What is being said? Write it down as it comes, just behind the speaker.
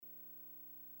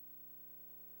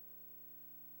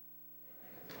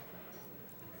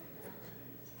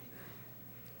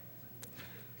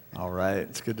All right,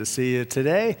 it's good to see you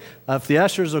today. If the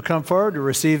ushers will come forward to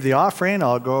receive the offering,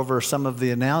 I'll go over some of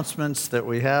the announcements that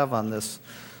we have on this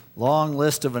long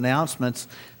list of announcements.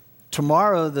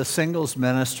 Tomorrow, the Singles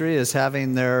Ministry is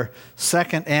having their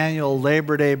second annual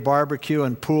Labor Day barbecue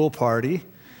and pool party.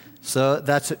 So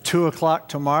that's at 2 o'clock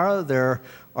tomorrow. There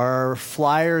are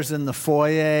flyers in the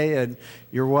foyer, and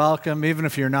you're welcome. Even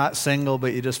if you're not single,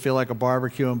 but you just feel like a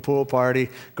barbecue and pool party,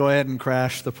 go ahead and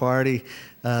crash the party.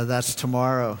 That's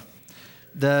tomorrow.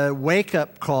 The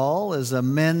wake-up call is a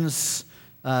men's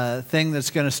thing that's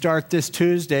going to start this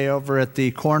Tuesday over at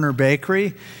the Corner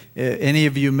Bakery. Any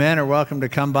of you men are welcome to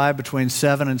come by between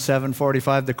 7 and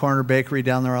 7:45, the Corner Bakery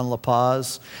down there on La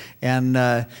Paz,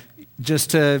 and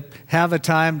just to have a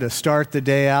time to start the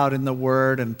day out in the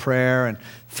Word and prayer and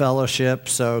fellowship.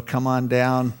 So come on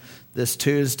down this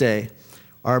Tuesday.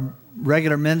 Our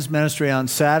regular men's ministry on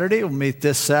Saturday will meet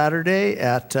this Saturday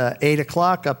at 8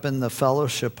 o'clock up in the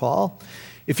fellowship hall.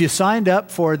 If you signed up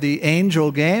for the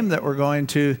Angel game that we're going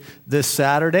to this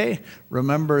Saturday,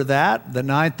 remember that. The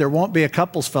 9th, there won't be a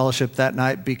couples fellowship that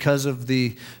night because of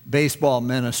the baseball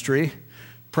ministry.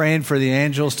 Praying for the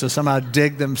Angels to somehow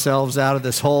dig themselves out of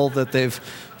this hole that they've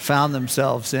found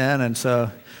themselves in. And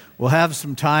so we'll have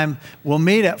some time. We'll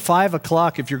meet at 5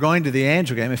 o'clock if you're going to the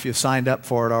Angel game, if you've signed up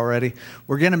for it already.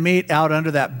 We're going to meet out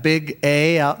under that big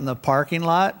A out in the parking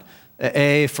lot.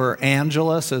 A for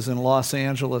Angelus, as in Los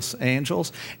Angeles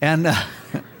Angels. And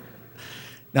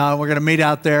now we're going to meet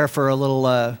out there for a little,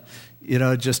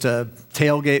 just a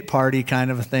tailgate party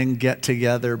kind of a thing, get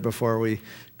together before we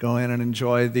go in and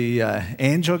enjoy the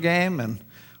Angel game, and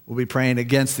we'll be praying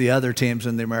against the other teams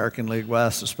in the American League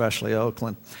West, especially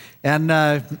Oakland. And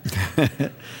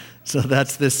so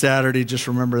that's this Saturday. Just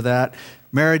remember that.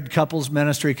 Married couples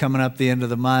ministry coming up the end of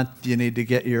the month. You need to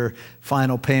get your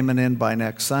final payment in by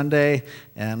next Sunday,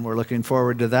 and we're looking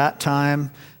forward to that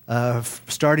time.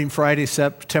 Starting Friday,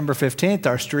 September 15th,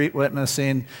 our street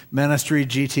witnessing ministry,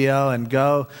 GTO and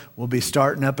Go, will be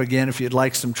starting up again. If you'd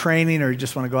like some training or you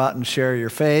just want to go out and share your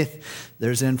faith,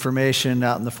 there's information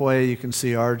out in the foyer. You can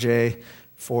see RJ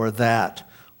for that.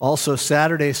 Also,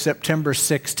 Saturday, September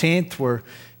 16th, we're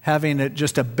having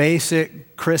just a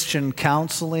basic Christian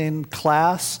counseling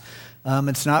class.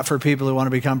 It's not for people who want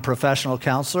to become professional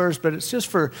counselors, but it's just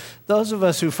for those of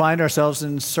us who find ourselves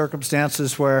in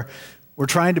circumstances where we're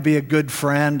trying to be a good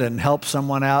friend and help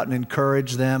someone out and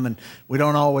encourage them, and we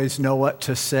don't always know what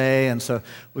to say. And so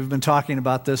we've been talking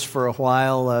about this for a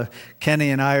while.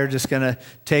 Kenny and I are just going to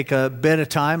take a bit of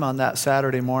time on that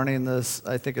Saturday morning.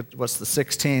 I think it was the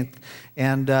 16th,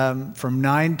 and from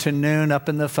 9 to noon up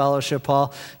in the fellowship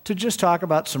hall to just talk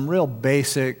about some real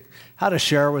basic how to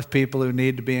share with people who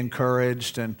need to be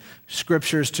encouraged, and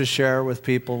scriptures to share with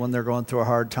people when they're going through a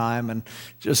hard time, and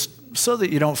just so that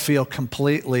you don't feel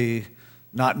completely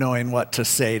not knowing what to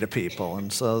say to people.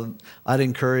 And so I'd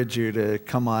encourage you to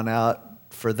come on out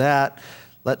for that.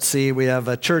 Let's see, we have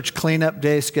a church cleanup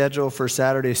day scheduled for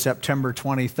Saturday, September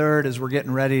 23rd, as we're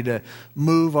getting ready to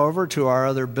move over to our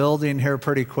other building here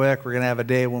pretty quick. We're going to have a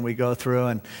day when we go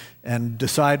through and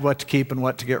decide what to keep and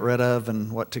what to get rid of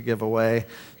and what to give away.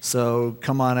 So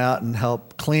come on out and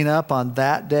help clean up on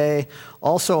that day.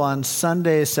 Also on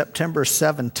Sunday, September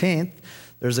 17th,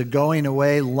 there's a going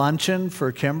away luncheon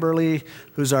for Kimberly,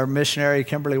 who's our missionary,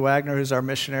 Kimberly Wagner, who's our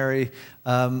missionary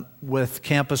with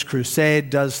Campus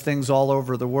Crusade, does things all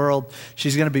over the world.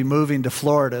 She's going to be moving to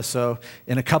Florida, so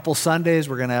in a couple Sundays,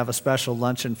 we're going to have a special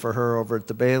luncheon for her over at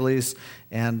the Baileys,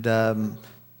 and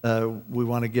we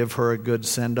want to give her a good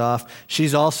send-off.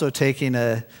 She's also taking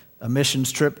a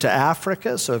missions trip to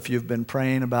Africa, so if you've been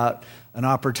praying about an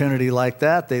opportunity like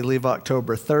that, they leave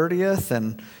October 30th,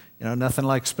 and nothing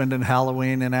like spending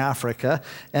Halloween in Africa.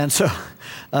 And so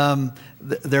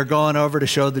they're going over to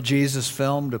show the Jesus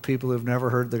film to people who've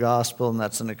never heard the gospel, and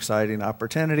that's an exciting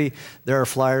opportunity. There are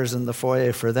flyers in the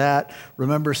foyer for that.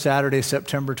 Remember, Saturday,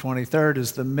 September 23rd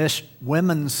is the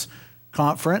Women's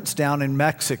Conference down in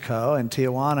Mexico, in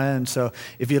Tijuana. And so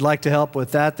if you'd like to help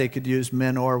with that, they could use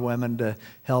men or women to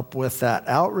help with that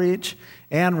outreach.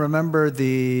 And remember,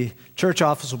 the church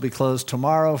office will be closed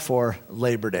tomorrow for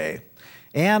Labor Day.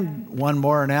 And one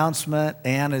more announcement,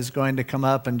 Ann is going to come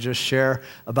up and just share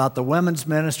about the women's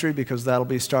ministry, because that'll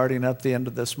be starting up the end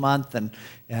of this month,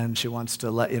 and she wants to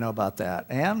let you know about that.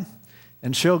 Ann?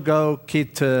 And she'll go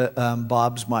keep to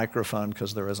Bob's microphone,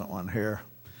 because there isn't one here.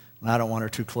 And I don't want her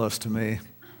too close to me.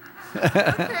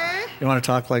 Okay. You want to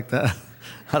talk like that?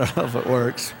 I don't know if it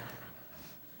works.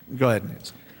 Go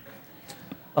ahead.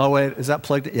 Oh, wait, is that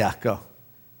plugged in? Yeah, go.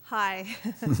 Hi.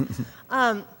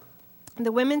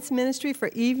 The women's ministry for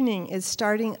evening is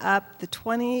starting up the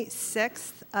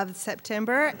 26th of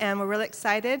September, and we're really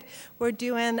excited. We're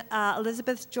doing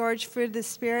Elizabeth George, Fruit of the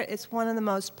Spirit. It's one of the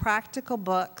most practical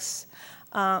books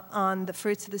on the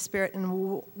fruits of the Spirit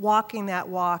and walking that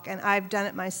walk. And I've done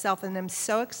it myself, and I'm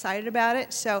so excited about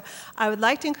it. So I would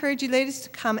like to encourage you ladies to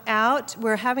come out.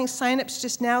 We're having sign-ups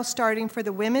just now starting for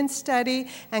the women's study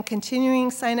and continuing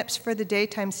sign-ups for the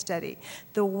daytime study.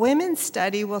 The women's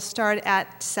study will start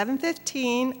at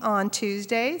 7:15 on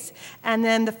Tuesdays, and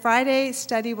then the Friday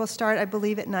study will start, I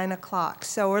believe, at 9 o'clock.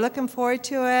 So we're looking forward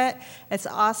to it. It's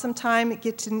an awesome time. You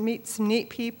get to meet some neat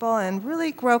people and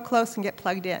really grow close and get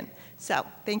plugged in. So,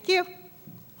 thank you.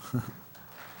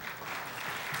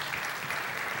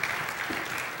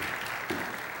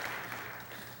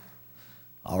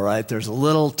 All right, there's a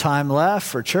little time left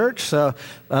for church, so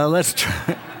let's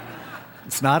turn.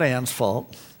 It's not Ann's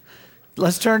fault.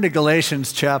 Let's turn to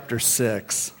Galatians chapter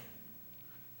 6.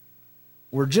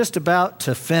 We're just about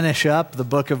to finish up the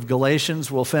book of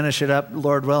Galatians. We'll finish it up,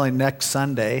 Lord willing, next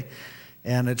Sunday,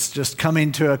 and it's just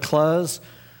coming to a close.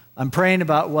 I'm praying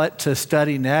about what to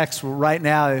study next. Right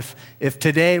now, if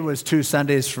today was 2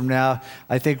 Sundays from now,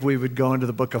 I think we would go into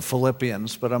the book of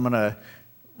Philippians, but I'm going to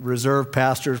reserve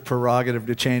pastor's prerogative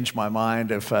to change my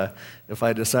mind if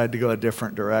I decide to go a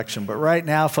different direction. But right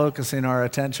now, focusing our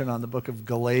attention on the book of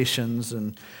Galatians,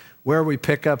 and where we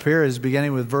pick up here is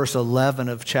beginning with verse 11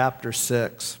 of chapter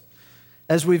 6.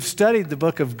 As we've studied the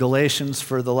book of Galatians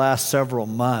for the last several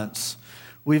months,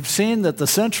 we've seen that the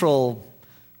central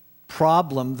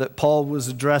problem that Paul was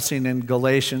addressing in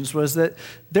Galatians was that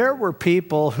there were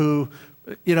people who,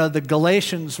 the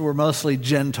Galatians were mostly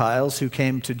Gentiles who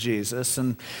came to Jesus,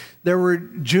 and there were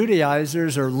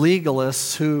Judaizers or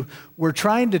legalists who were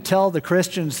trying to tell the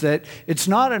Christians that it's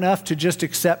not enough to just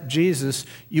accept Jesus,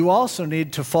 you also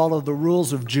need to follow the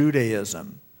rules of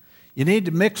Judaism. You need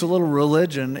to mix a little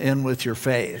religion in with your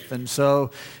faith. And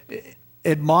so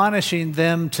admonishing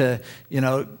them to,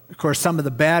 of course, some of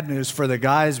the bad news for the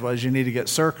guys was you need to get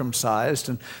circumcised.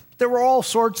 And there were all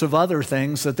sorts of other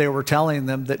things that they were telling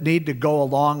them that need to go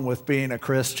along with being a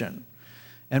Christian.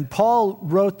 And Paul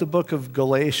wrote the book of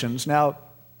Galatians. Now,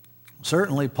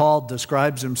 certainly Paul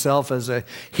describes himself as a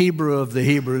Hebrew of the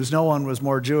Hebrews. No one was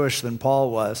more Jewish than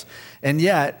Paul was. And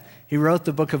yet, he wrote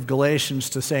the book of Galatians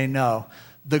to say, no,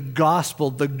 the gospel,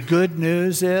 the good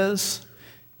news is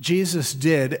Jesus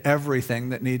did everything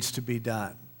that needs to be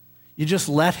done. You just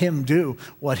let him do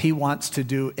what he wants to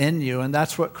do in you, and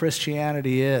that's what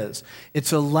Christianity is.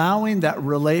 It's allowing that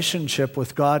relationship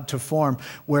with God to form,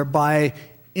 whereby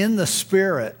in the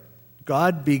Spirit,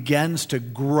 God begins to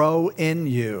grow in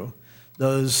you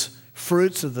those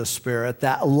fruits of the Spirit,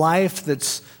 that life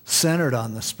that's centered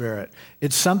on the Spirit.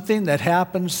 It's something that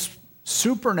happens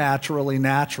supernaturally,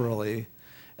 naturally,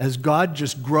 as God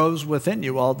just grows within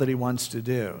you all that he wants to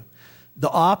do. The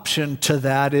option to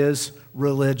that is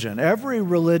religion. Every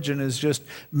religion is just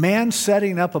man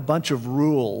setting up a bunch of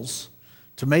rules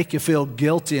to make you feel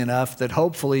guilty enough that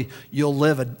hopefully you'll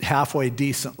live a halfway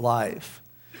decent life.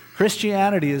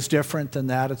 Christianity is different than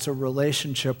that. It's a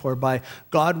relationship whereby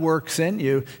God works in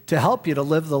you to help you to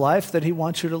live the life that he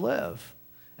wants you to live.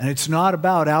 And it's not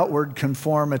about outward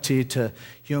conformity to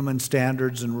human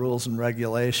standards and rules and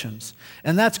regulations.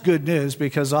 And that's good news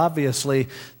because obviously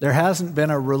there hasn't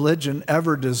been a religion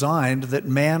ever designed that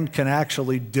man can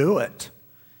actually do it.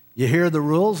 You hear the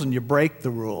rules and you break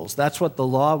the rules. That's what the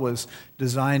law was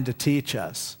designed to teach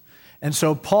us. And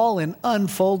so Paul, in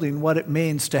unfolding what it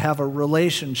means to have a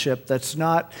relationship that's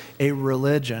not a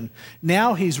religion,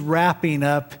 now he's wrapping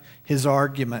up his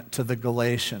argument to the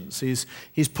Galatians.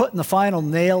 He's putting the final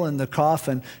nail in the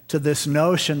coffin to this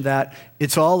notion that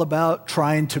it's all about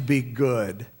trying to be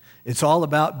good. It's all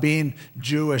about being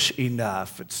Jewish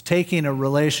enough. It's taking a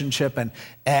relationship and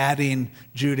adding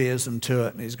Judaism to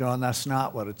it. And he's going, that's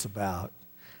not what it's about.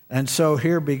 And so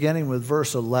here, beginning with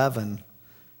verse 11,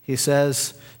 he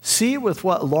says, "See with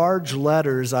what large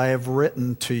letters I have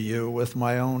written to you with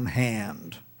my own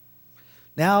hand."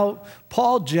 Now,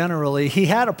 Paul generally, he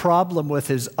had a problem with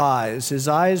his eyes. His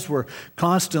eyes were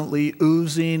constantly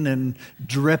oozing and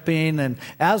dripping, and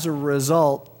as a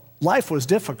result, life was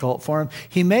difficult for him.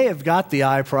 He may have got the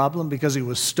eye problem because he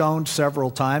was stoned several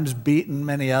times, beaten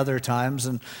many other times,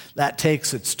 and that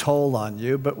takes its toll on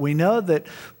you. But we know that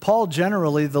Paul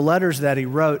generally, the letters that he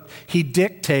wrote, he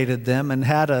dictated them and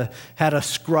had a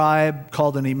scribe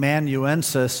called an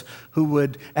amanuensis who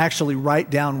would actually write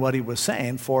down what he was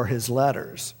saying for his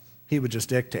letters. He would just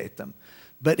dictate them.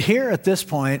 But here at this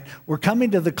point, we're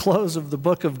coming to the close of the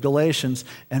book of Galatians,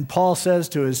 and Paul says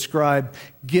to his scribe,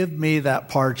 give me that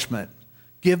parchment.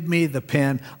 Give me the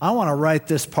pen. I want to write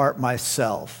this part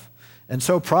myself. And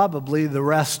so probably the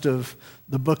rest of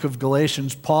the book of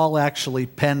Galatians, Paul actually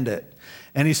penned it.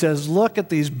 And he says, look at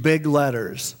these big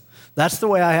letters. That's the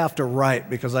way I have to write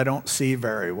because I don't see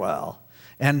very well.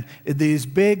 And these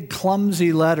big,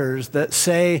 clumsy letters that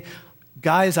say,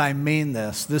 guys, I mean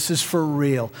this. This is for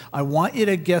real. I want you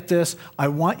to get this. I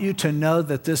want you to know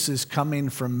that this is coming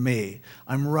from me.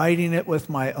 I'm writing it with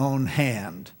my own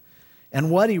hand. And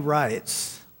what he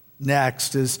writes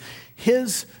next is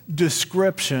his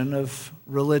description of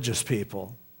religious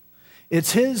people.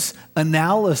 It's his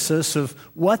analysis of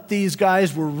what these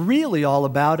guys were really all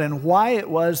about and why it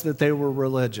was that they were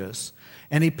religious.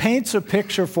 And he paints a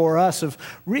picture for us of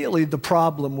really the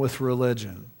problem with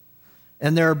religion.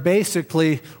 And there are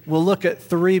basically, we'll look at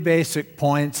 3 basic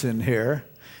points in here.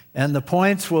 And the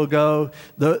points will go,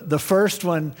 the first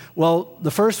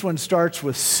one starts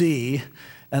with C,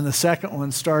 and the second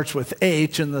one starts with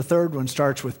H, and the third one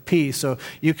starts with P. So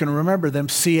you can remember them,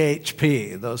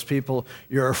 CHP, those people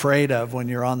you're afraid of when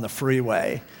you're on the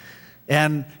freeway.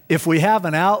 And if we have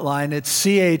an outline, it's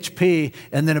CHP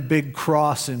and then a big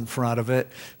cross in front of it,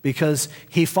 because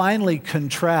he finally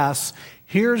contrasts,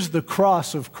 here's the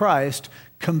cross of Christ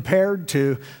compared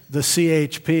to the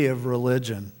CHP of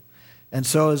religion. And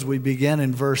so as we begin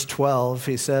in verse 12,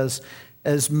 he says,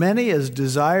 as many as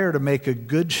desire to make a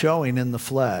good showing in the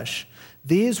flesh,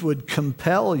 these would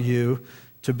compel you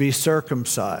to be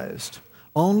circumcised,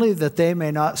 only that they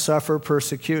may not suffer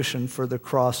persecution for the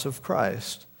cross of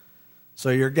Christ. So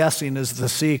you're guessing, is the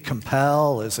C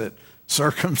compel? Is it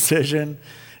circumcision?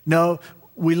 No,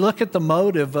 we look at the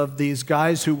motive of these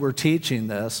guys who were teaching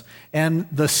this, and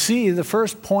the C, the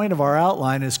first point of our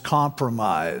outline, is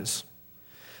compromise.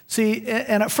 See,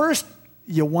 and at first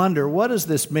you wonder, what does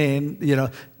this mean? You know,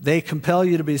 they compel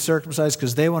you to be circumcised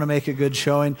because they want to make a good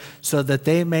showing so that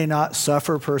they may not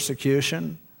suffer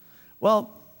persecution. Well,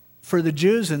 for the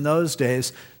Jews in those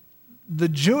days, the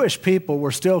Jewish people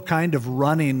were still kind of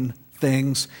running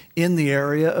things in the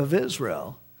area of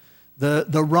Israel.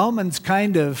 The Romans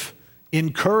kind of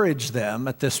encouraged them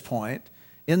at this point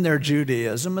in their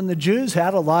Judaism, and the Jews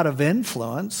had a lot of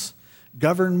influence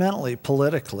governmentally,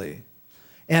 politically.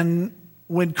 And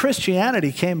when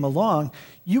Christianity came along,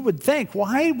 you would think,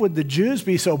 why would the Jews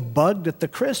be so bugged at the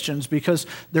Christians? Because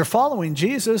they're following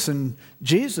Jesus, and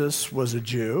Jesus was a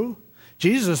Jew.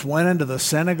 Jesus went into the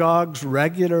synagogues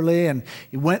regularly, and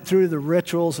he went through the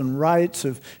rituals and rites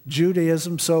of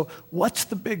Judaism. So what's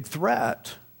the big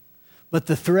threat? But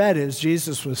the threat is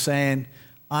Jesus was saying,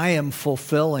 I am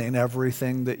fulfilling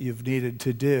everything that you've needed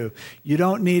to do. You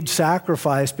don't need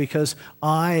sacrifice because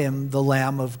I am the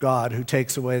Lamb of God who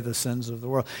takes away the sins of the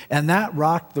world. And that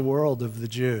rocked the world of the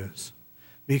Jews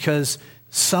because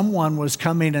someone was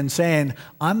coming and saying,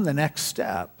 I'm the next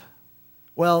step.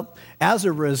 Well, as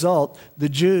a result, the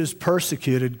Jews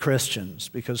persecuted Christians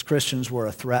because Christians were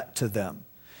a threat to them.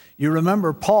 You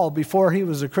remember Paul, before he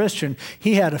was a Christian,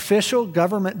 he had official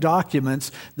government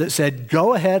documents that said,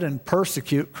 go ahead and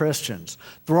persecute Christians.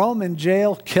 Throw them in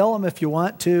jail, kill them if you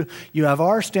want to. You have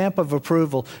our stamp of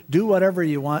approval. Do whatever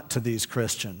you want to these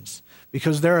Christians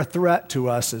because they're a threat to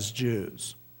us as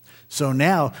Jews. So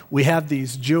now we have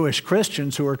these Jewish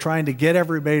Christians who are trying to get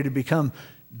everybody to become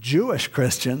Jewish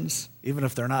Christians, even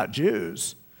if they're not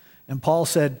Jews. And Paul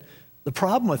said, the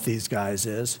problem with these guys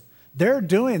is they're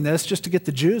doing this just to get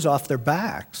the Jews off their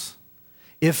backs.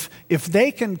 If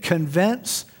they can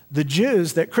convince the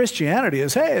Jews that Christianity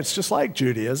is, hey, it's just like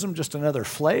Judaism, just another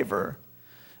flavor,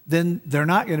 then they're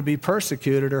not going to be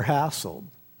persecuted or hassled.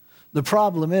 The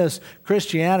problem is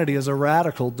Christianity is a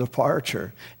radical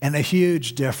departure and a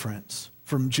huge difference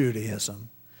from Judaism.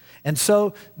 And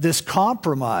so this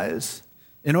compromise,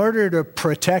 in order to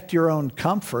protect your own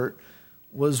comfort,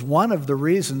 was one of the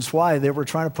reasons why they were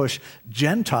trying to push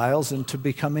Gentiles into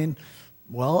becoming,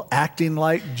 well, acting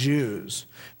like Jews.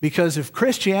 Because if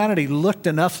Christianity looked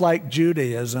enough like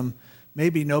Judaism,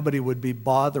 maybe nobody would be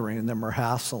bothering them or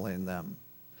hassling them.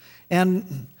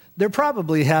 And you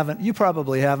probably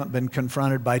haven't been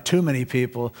confronted by too many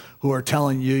people who are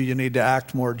telling you you need to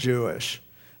act more Jewish.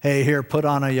 Hey, here, put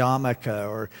on a yarmulke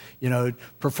or,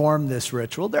 perform this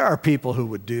ritual. There are people who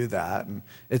would do that. And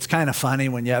it's kind of funny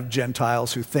when you have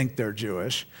Gentiles who think they're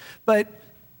Jewish. But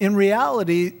in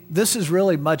reality, this is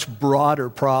really a much broader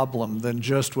problem than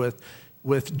just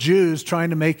with Jews trying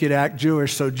to make you to act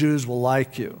Jewish so Jews will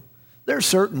like you. There's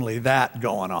certainly that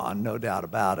going on, no doubt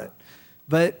about it.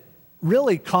 But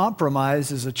really,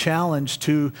 compromise is a challenge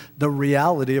to the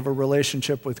reality of a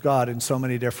relationship with God in so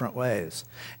many different ways.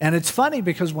 And it's funny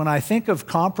because when I think of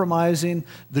compromising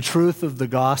the truth of the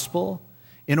gospel,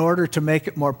 in order to make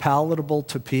it more palatable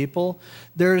to people.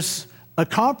 There's a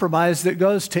compromise that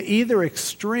goes to either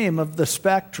extreme of the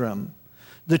spectrum.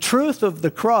 The truth of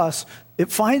the cross,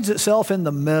 it finds itself in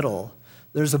the middle.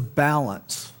 There's a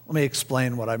balance. Let me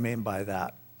explain what I mean by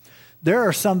that. There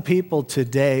are some people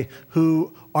today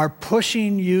who are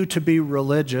pushing you to be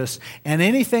religious, and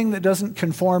anything that doesn't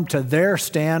conform to their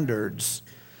standards,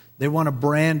 they want to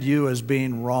brand you as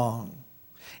being wrong.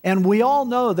 And we all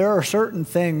know there are certain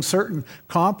things, certain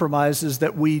compromises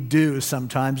that we do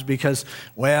sometimes because,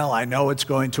 well, I know it's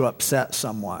going to upset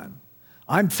someone.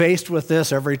 I'm faced with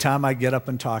this every time I get up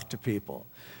and talk to people.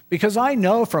 Because I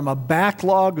know from a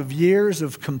backlog of years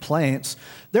of complaints,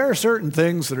 there are certain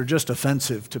things that are just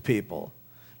offensive to people.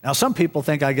 Now, some people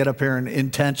think I get up here and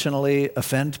intentionally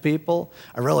offend people.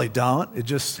 I really don't. It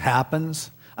just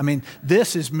happens. I mean,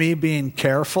 this is me being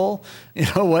careful,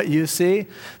 what you see.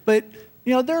 But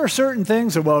there are certain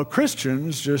things that, well,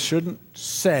 Christians just shouldn't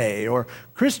say or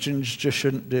Christians just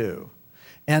shouldn't do.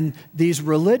 And these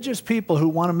religious people who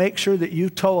want to make sure that you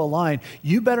toe a line,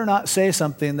 you better not say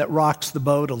something that rocks the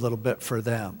boat a little bit for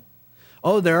them.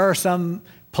 Oh, there are some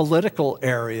political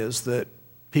areas that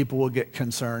people will get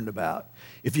concerned about.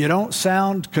 If you don't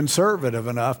sound conservative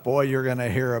enough, boy, you're going to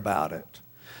hear about it.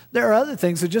 There are other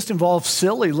things that just involve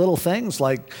silly little things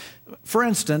like, for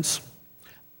instance,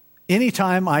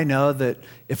 anytime I know that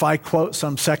if I quote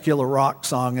some secular rock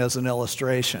song as an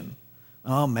illustration,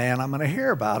 oh man, I'm going to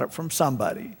hear about it from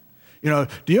somebody. Do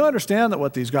you understand that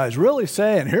what these guys really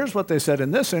say, and here's what they said in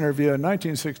this interview in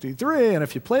 1963, and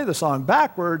if you play the song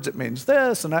backwards, it means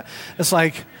this, and it's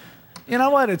like, you know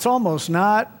what, it's almost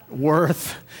not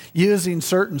worth using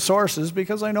certain sources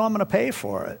because I know I'm going to pay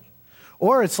for it.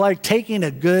 Or it's like taking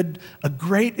a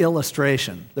great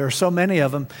illustration. There are so many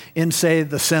of them in, say,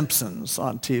 The Simpsons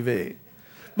on TV.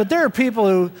 But there are people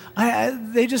who,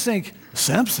 they just think,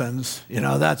 Simpsons,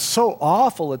 that's so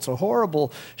awful. It's a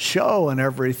horrible show and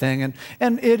everything.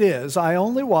 And it is. I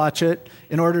only watch it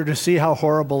in order to see how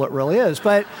horrible it really is.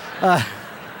 But,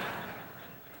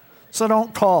 so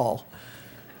don't call.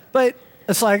 But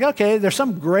it's like, okay, there's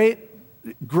some great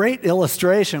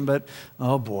illustration, but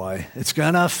oh boy, it's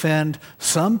going to offend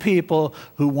some people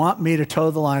who want me to toe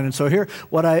the line. And so here,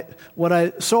 what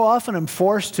I so often am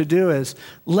forced to do is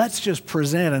let's just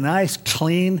present a nice,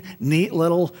 clean, neat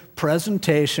little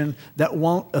presentation that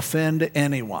won't offend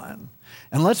anyone.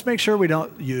 And let's make sure we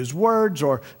don't use words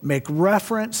or make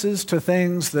references to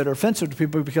things that are offensive to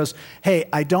people because, hey,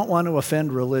 I don't want to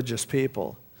offend religious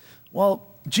people. Well,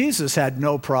 Jesus had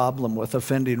no problem with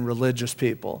offending religious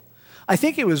people. I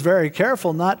think he was very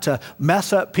careful not to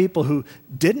mess up people who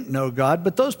didn't know God,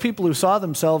 but those people who saw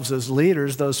themselves as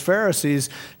leaders, those Pharisees,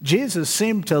 Jesus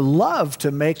seemed to love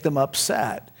to make them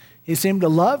upset. He seemed to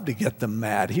love to get them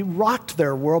mad. He rocked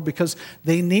their world because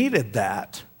they needed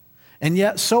that. And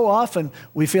yet so often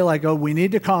we feel like, oh, we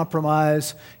need to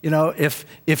compromise.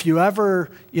 If you ever,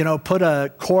 put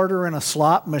a quarter in a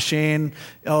slot machine,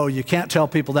 oh, you can't tell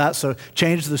people that, so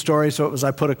change the story so it was I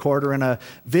put a quarter in a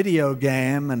video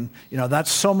game, and,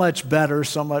 that's so much better,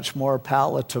 so much more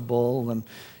palatable, and,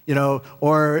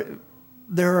 or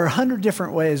there are 100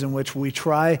 different ways in which we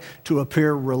try to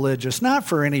appear religious, not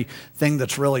for anything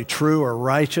that's really true or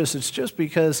righteous. It's just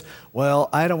because, well,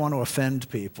 I don't want to offend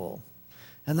people.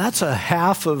 And that's a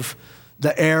half of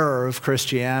the error of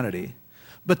Christianity.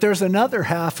 But there's another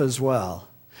half as well.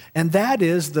 And that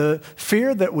is the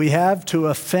fear that we have to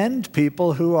offend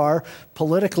people who are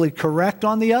politically correct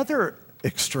on the other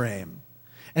extreme.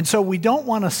 And so we don't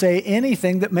want to say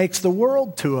anything that makes the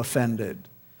world too offended.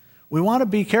 We want to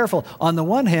be careful. On the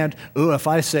one hand, if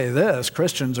I say this,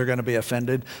 Christians are going to be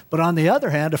offended. But on the other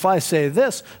hand, if I say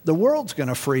this, the world's going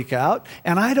to freak out.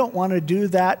 And I don't want to do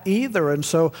that either. And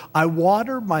so I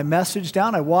water my message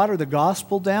down. I water the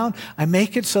gospel down. I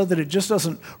make it so that it just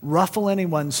doesn't ruffle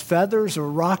anyone's feathers or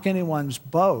rock anyone's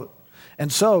boat. And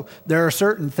so there are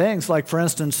certain things, like, for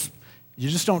instance, you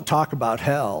just don't talk about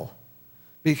hell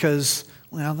because,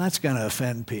 well, that's going to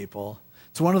offend people.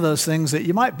 It's one of those things that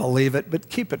you might believe it, but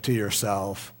keep it to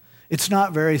yourself. It's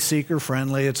not very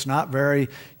seeker-friendly. It's not very,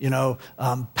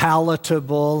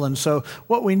 palatable. And so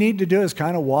what we need to do is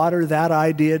kind of water that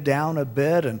idea down a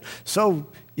bit. And so,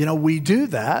 we do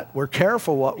that. We're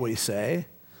careful what we say.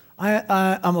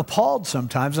 I'm appalled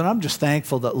sometimes, and I'm just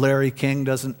thankful that Larry King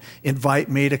doesn't invite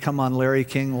me to come on Larry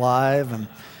King Live. And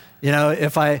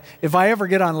if I ever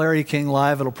get on Larry King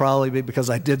Live, it'll probably be because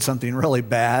I did something really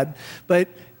bad. But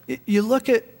you look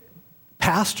at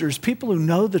pastors, people who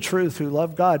know the truth, who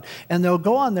love God, and they'll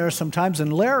go on there sometimes,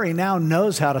 and Larry now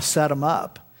knows how to set them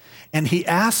up. And he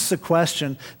asks a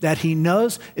question that he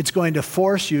knows it's going to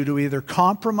force you to either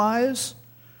compromise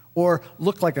or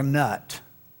look like a nut?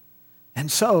 And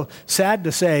so, sad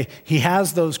to say, he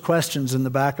has those questions in the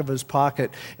back of his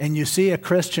pocket. And you see a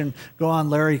Christian go on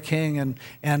Larry King,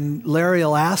 and Larry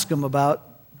will ask him about,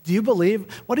 do you believe,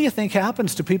 what do you think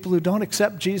happens to people who don't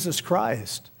accept Jesus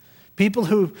Christ? People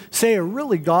who say are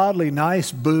really godly,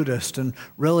 nice Buddhist and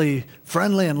really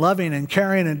friendly and loving and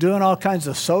caring and doing all kinds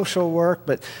of social work,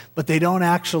 but they don't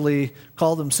actually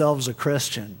call themselves a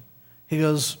Christian. He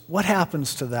goes, what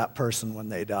happens to that person when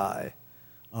they die?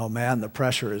 Oh man, the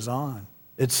pressure is on.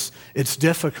 It's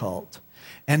difficult.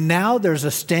 And now there's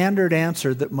a standard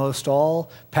answer that most all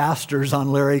pastors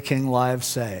on Larry King Live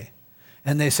say.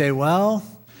 And they say, well,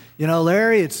 you know,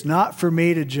 Larry, it's not for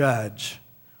me to judge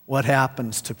what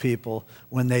happens to people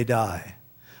when they die.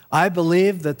 I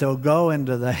believe that they'll go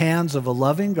into the hands of a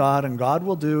loving God, and God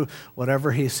will do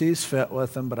whatever he sees fit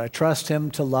with them, but I trust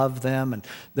him to love them, and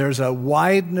there's a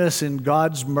wideness in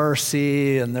God's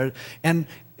mercy, and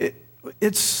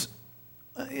it's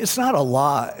not a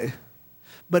lie,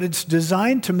 but it's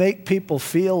designed to make people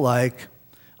feel like,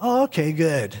 oh, okay,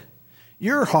 good.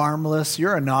 You're harmless,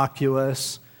 you're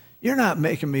innocuous, you're not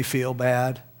making me feel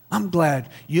bad. I'm glad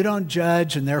you don't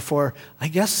judge, and therefore, I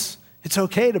guess it's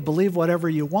okay to believe whatever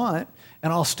you want,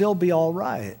 and I'll still be all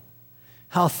right.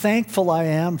 How thankful I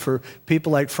am for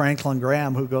people like Franklin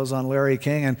Graham, who goes on Larry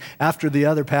King, and after the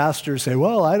other pastors say,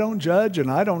 well, I don't judge, and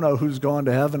I don't know who's going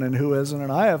to heaven and who isn't,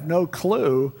 and I have no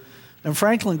clue. And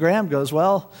Franklin Graham goes,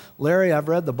 well, Larry, I've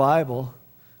read the Bible.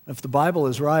 If the Bible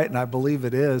is right, and I believe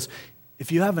it is,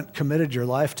 if you haven't committed your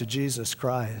life to Jesus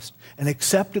Christ and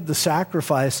accepted the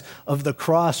sacrifice of the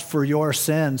cross for your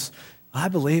sins, I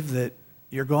believe that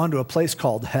you're going to a place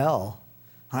called hell.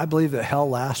 I believe that hell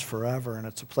lasts forever, and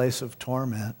it's a place of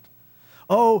torment.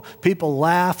 Oh, people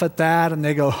laugh at that, and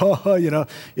they go, oh,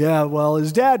 yeah, well,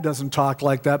 his dad doesn't talk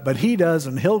like that, but he does,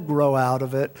 and he'll grow out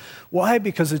of it. Why?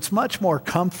 Because it's much more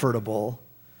comfortable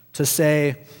to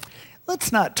say,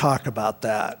 let's not talk about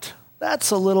that. That's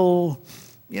a little,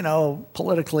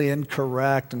 politically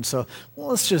incorrect, and so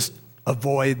let's just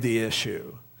avoid the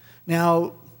issue.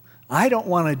 Now, I don't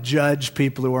want to judge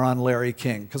people who are on Larry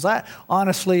King, because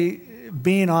honestly,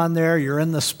 being on there, you're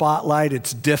in the spotlight,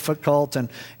 it's difficult, and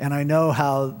I know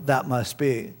how that must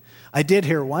be. I did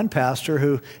hear one pastor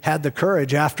who had the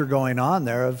courage after going on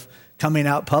there of coming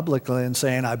out publicly and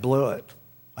saying, I blew it.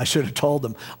 I should have told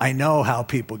them. I know how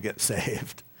people get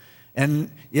saved.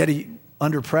 And yet,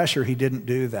 under pressure, he didn't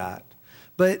do that.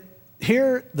 But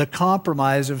here, the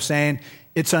compromise of saying,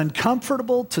 it's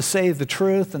uncomfortable to say the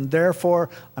truth, and therefore,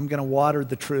 I'm going to water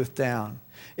the truth down.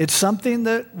 It's something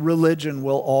that religion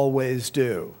will always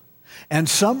do. And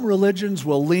some religions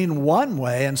will lean one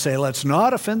way and say, let's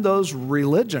not offend those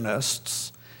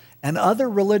religionists. And other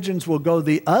religions will go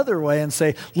the other way and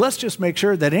say, let's just make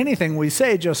sure that anything we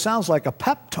say just sounds like a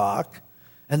pep talk,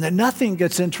 and that nothing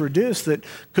gets introduced that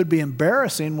could be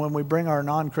embarrassing when we bring our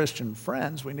non-Christian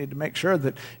friends. We need to make sure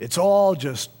that it's all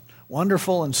just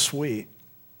wonderful and sweet.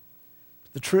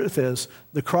 The truth is,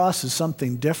 the cross is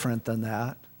something different than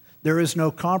that. There is no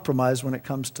compromise when it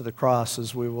comes to the cross,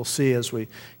 as we will see as we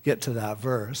get to that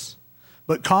verse.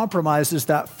 But compromise is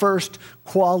that first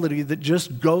quality that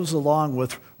just goes along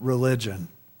with religion.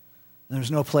 And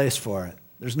there's no place for it.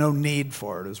 There's no need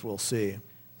for it, as we'll see.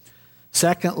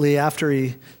 Secondly, after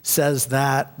he says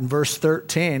that, in verse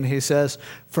 13, he says,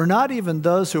 for not even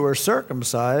those who are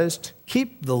circumcised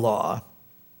keep the law.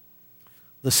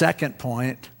 The second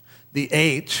point, the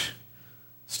H,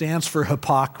 stands for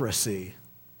hypocrisy.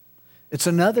 It's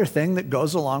another thing that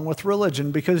goes along with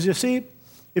religion, because you see,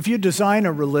 if you design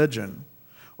a religion,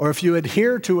 or if you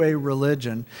adhere to a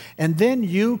religion, and then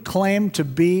you claim to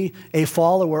be a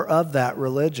follower of that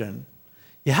religion,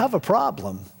 you have a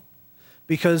problem.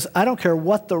 Because I don't care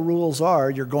what the rules are,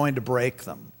 you're going to break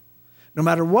them. No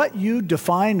matter what you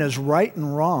define as right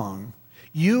and wrong,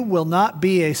 you will not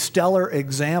be a stellar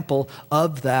example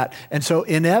of that. And so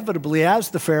inevitably, as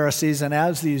the Pharisees and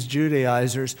as these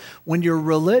Judaizers, when you're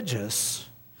religious,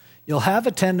 you'll have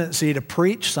a tendency to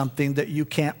preach something that you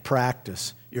can't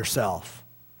practice yourself.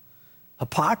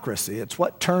 Hypocrisy, it's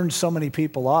what turns so many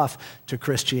people off to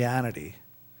Christianity.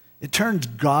 It turns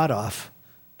God off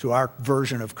to our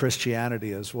version of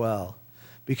Christianity as well.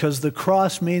 Because the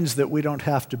cross means that we don't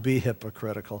have to be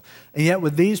hypocritical. And yet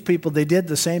with these people, they did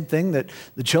the same thing that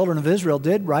the children of Israel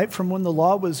did right from when the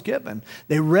law was given.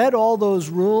 They read all those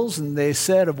rules and they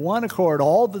said of one accord,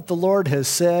 all that the Lord has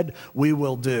said, we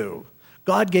will do.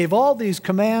 God gave all these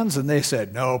commands and they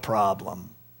said, no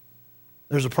problem.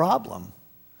 There's a problem.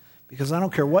 Because I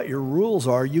don't care what your rules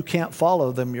are, you can't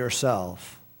follow them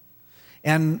yourself.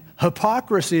 And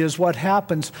hypocrisy is what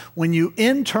happens when you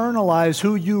internalize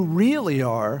who you really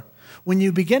are, when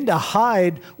you begin to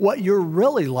hide what you're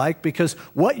really like, because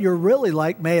what you're really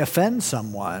like may offend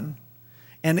someone.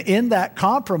 And in that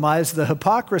compromise, the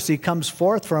hypocrisy comes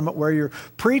forth from it, where you're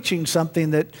preaching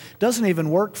something that doesn't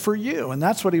even work for you. And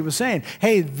that's what he was saying.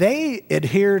 Hey, they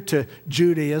adhere to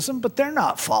Judaism, but they're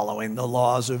not following the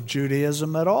laws of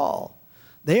Judaism at all.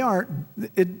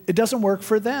 It doesn't work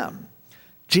for them.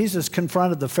 Jesus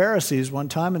confronted the Pharisees one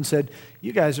time and said,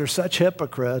 you guys are such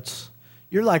hypocrites.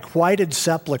 You're like whited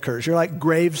sepulchres. You're like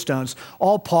gravestones,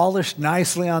 all polished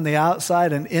nicely on the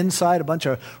outside, and inside a bunch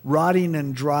of rotting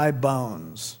and dry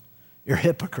bones. You're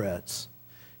hypocrites.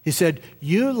 He said,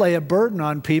 you lay a burden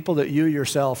on people that you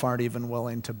yourself aren't even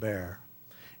willing to bear.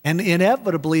 And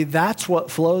inevitably, that's what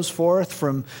flows forth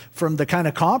from the kind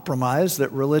of compromise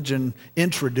that religion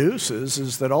introduces,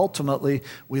 is that ultimately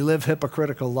we live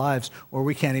hypocritical lives where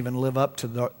we can't even live up to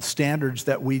the standards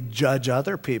that we judge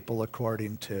other people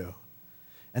according to.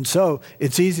 And so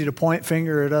it's easy to point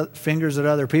fingers at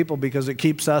other people because it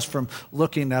keeps us from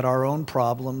looking at our own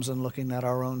problems and looking at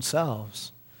our own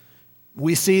selves.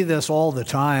 We see this all the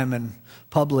time in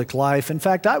public life. In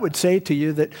fact, I would say to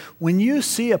you that when you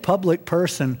see a public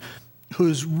person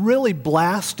who's really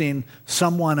blasting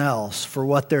someone else for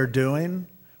what they're doing,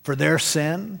 for their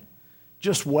sin,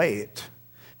 just wait.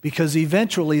 Because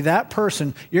eventually that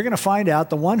person, you're going to find out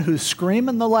the one who's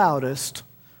screaming the loudest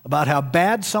about how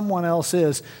bad someone else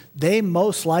is, they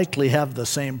most likely have the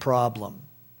same problem.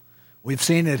 We've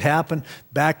seen it happen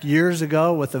back years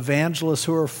ago with evangelists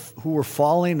who were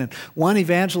falling, and one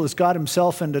evangelist got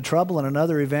himself into trouble, and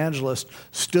another evangelist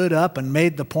stood up and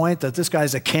made the point that this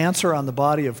guy's a cancer on the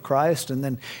body of Christ, and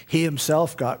then he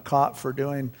himself got caught for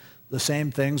doing the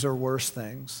same things or worse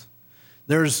things.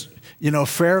 There's,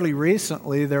 fairly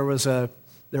recently there was a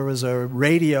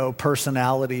radio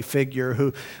personality figure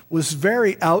who was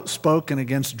very outspoken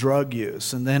against drug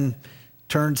use, and then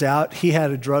turns out he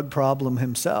had a drug problem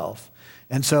himself.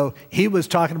 And so he was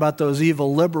talking about those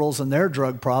evil liberals and their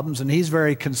drug problems, and he's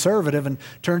very conservative, and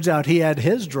turns out he had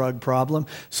his drug problem.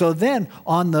 So then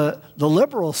on the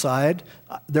liberal side,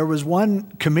 there was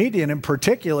one comedian in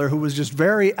particular who was just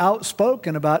very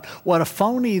outspoken about what a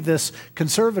phony this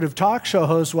conservative talk show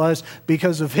host was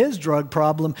because of his drug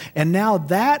problem. And now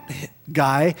that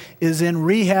guy is in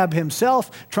rehab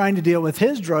himself trying to deal with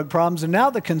his drug problems. And now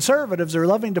the conservatives are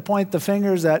loving to point the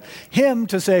fingers at him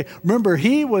to say, remember,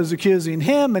 he was accusing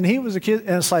him and he was accusing.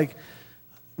 And it's like,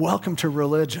 welcome to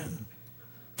religion.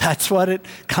 That's what it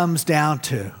comes down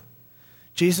to.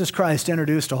 Jesus Christ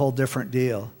introduced a whole different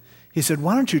deal. He said,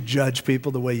 why don't you judge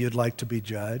people the way you'd like to be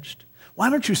judged? Why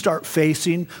don't you start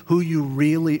facing who you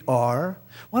really are?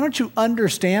 Why don't you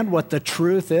understand what the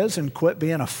truth is and quit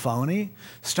being a phony?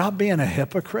 Stop being a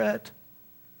hypocrite.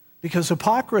 Because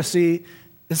hypocrisy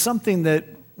is something that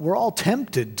we're all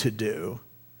tempted to do.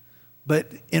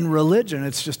 But in religion,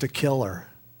 it's just a killer.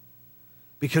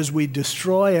 Because we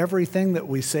destroy everything that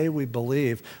we say we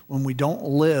believe when we don't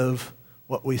live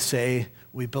what we say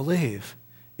we believe.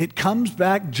 It comes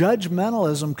back,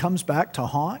 judgmentalism comes back to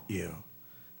haunt you.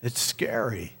 It's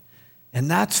scary. And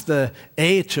that's the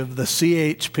H of the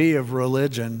CHP of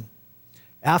religion.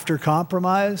 After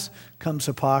compromise comes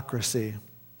hypocrisy.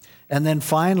 And then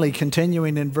finally,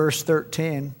 continuing in verse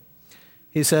 13,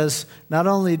 he says, not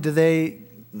only do they,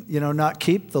 not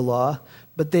keep the law,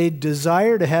 but they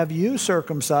desire to have you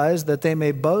circumcised that they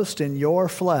may boast in your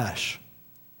flesh.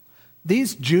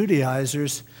 These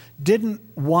Judaizers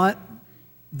didn't want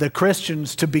the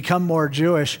Christians to become more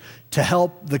Jewish to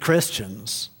help the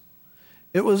Christians.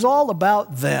 It was all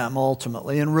about them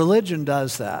ultimately, and religion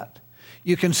does that.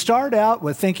 You can start out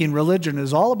with thinking religion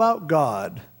is all about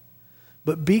God,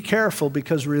 but be careful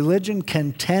because religion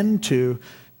can tend to,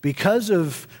 because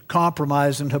of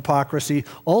compromise and hypocrisy,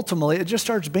 ultimately it just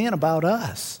starts being about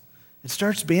us. It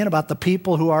starts being about the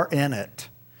people who are in it.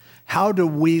 How do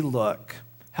we look?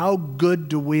 How good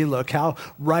do we look? How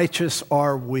righteous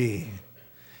are we?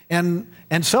 And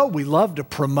so we love to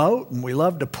promote and we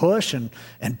love to push and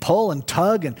pull and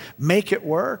tug and make it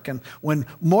work. And when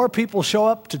more people show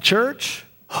up to church,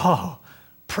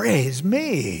 praise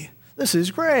me. This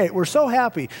is great. We're so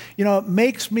happy. It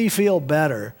makes me feel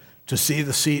better to see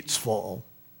the seats full.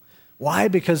 Why?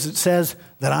 Because it says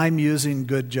that I'm using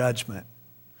good judgment.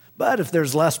 But if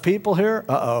there's less people here,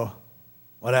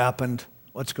 what happened?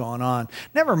 What's going on?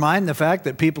 Never mind the fact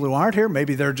that people who aren't here,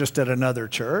 maybe they're just at another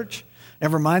church.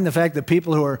 Never mind the fact that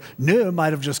people who are new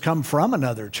might have just come from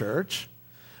another church.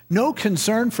 No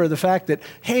concern for the fact that,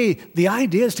 hey, the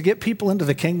idea is to get people into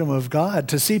the kingdom of God,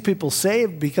 to see people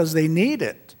saved because they need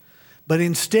it. But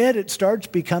instead, it starts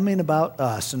becoming about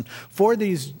us. And for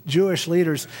these Jewish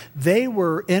leaders, they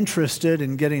were interested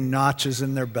in getting notches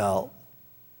in their belt.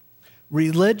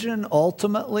 Religion,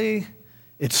 ultimately,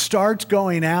 it starts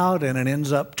going out and it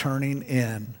ends up turning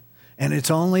in. And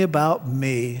it's only about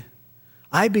me.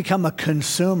 I become a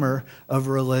consumer of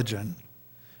religion.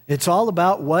 It's all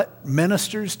about what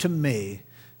ministers to me.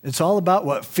 It's all about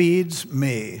what feeds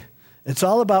me. It's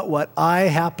all about what I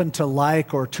happen to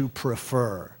like or to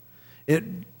prefer.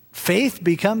 Faith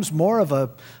becomes more of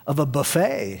a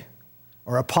buffet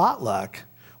or a potluck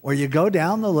where you go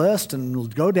down the list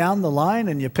and go down the line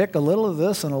and you pick a little of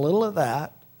this and a little of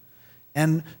that.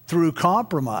 And through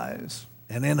compromise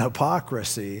and in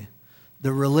hypocrisy,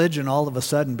 the religion all of a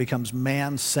sudden becomes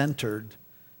man-centered,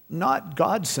 not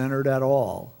God-centered at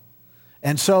all.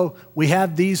 And so we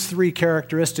have these three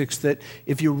characteristics that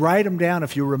if you write them down,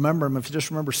 if you remember them, if you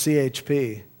just remember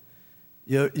CHP,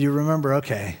 you remember,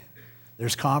 okay,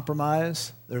 there's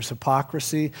compromise, there's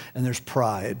hypocrisy, and there's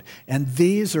pride. And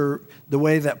these are the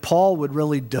way that Paul would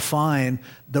really define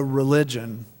the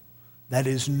religion that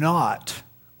is not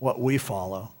what we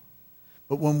follow.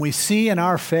 But when we see in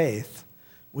our faith,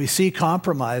 we see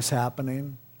compromise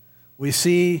happening. We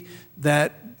see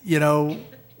that,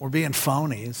 we're being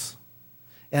phonies.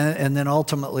 And then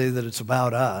ultimately that it's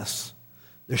about us.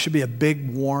 There should be a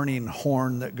big warning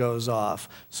horn that goes off.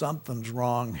 Something's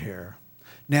wrong here.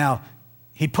 Now,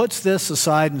 he puts this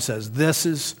aside and says, this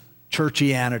is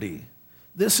churchianity.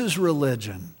 This is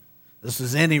religion. This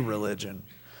is any religion.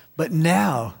 But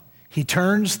now he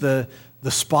turns the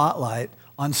spotlight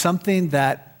on something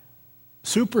that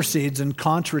supersedes and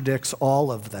contradicts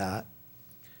all of that.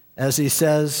 As he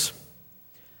says,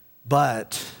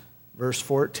 but, verse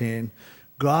 14,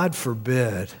 God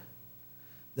forbid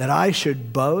that I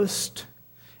should boast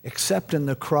except in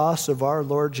the cross of our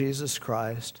Lord Jesus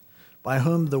Christ, by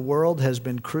whom the world has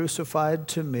been crucified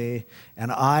to me,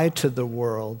 and I to the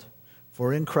world.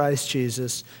 For in Christ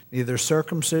Jesus, neither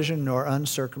circumcision nor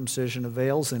uncircumcision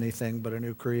avails anything but a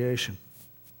new creation.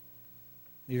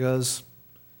 He goes,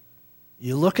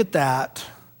 you look at that,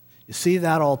 you see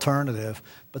that alternative,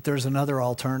 but there's another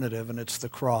alternative, and it's the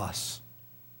cross.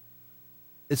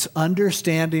 It's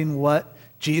understanding what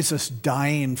Jesus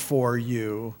dying for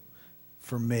you,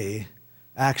 for me,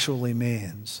 actually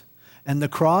means. And the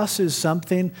cross is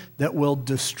something that will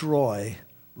destroy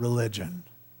religion.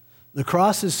 The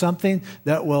cross is something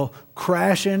that will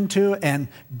crash into and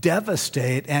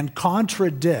devastate and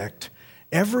contradict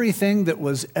everything that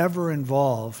was ever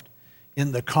involved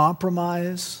in the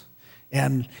compromise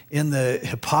and in the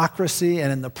hypocrisy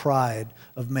and in the pride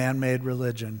of man-made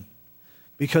religion.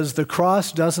 Because the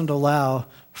cross doesn't allow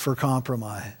for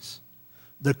compromise.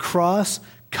 The cross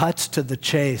cuts to the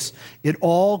chase. It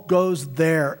all goes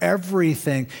there,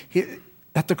 everything.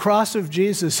 At the cross of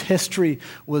Jesus, history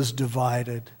was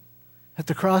divided. At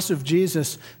the cross of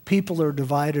Jesus, people are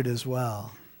divided as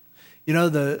well.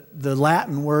 The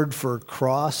Latin word for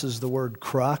cross is the word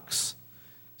crux,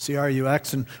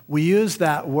 C-R-U-X, and we use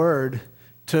that word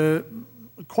to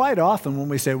quite often when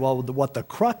we say, well, what the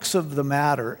crux of the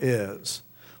matter is.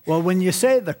 Well, when you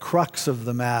say the crux of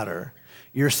the matter,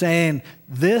 you're saying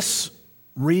this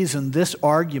reason, this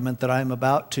argument that I'm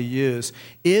about to use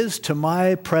is to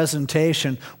my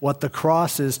presentation what the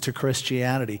cross is to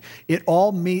Christianity. It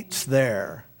all meets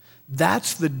there.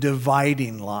 That's the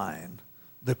dividing line,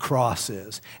 the cross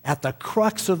is. At the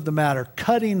crux of the matter,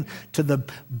 cutting to the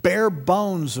bare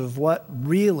bones of what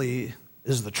really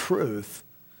is the truth,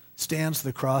 stands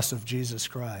the cross of Jesus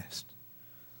Christ.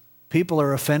 People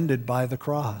are offended by the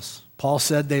cross. Paul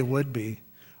said they would be.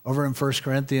 Over in 1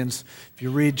 Corinthians, if you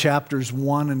read chapters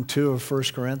 1 and 2 of 1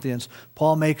 Corinthians,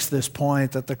 Paul makes this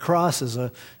point that the cross is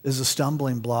a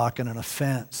stumbling block and an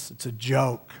offense. It's a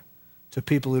joke to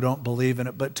people who don't believe in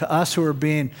it. But to us who are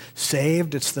being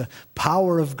saved, it's the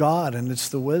power of God and it's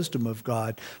the wisdom of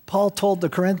God. Paul told the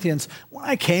Corinthians, when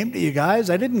I came to you guys,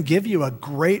 I didn't give you a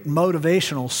great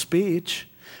motivational speech.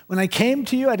 When I came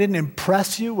to you, I didn't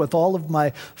impress you with all of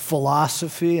my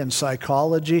philosophy and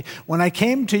psychology. When I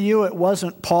came to you, it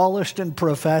wasn't polished and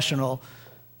professional.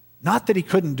 Not that he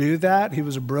couldn't do that. He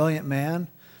was a brilliant man.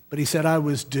 But he said, I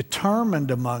was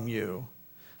determined among you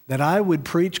that I would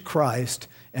preach Christ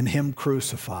and him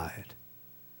crucified.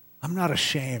 I'm not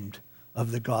ashamed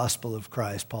of the gospel of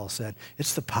Christ, Paul said.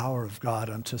 It's the power of God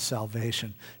unto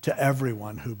salvation to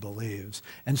everyone who believes.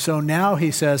 And so now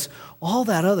he says, all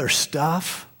that other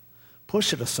stuff,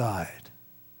 push it aside,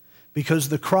 because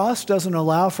the cross doesn't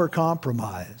allow for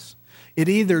compromise. It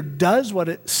either does what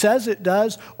it says it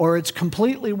does, or it's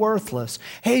completely worthless.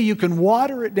 Hey, you can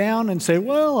water it down and say,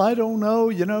 well, I don't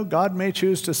know, God may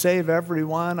choose to save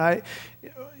everyone.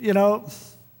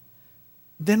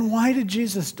 Then why did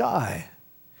Jesus die?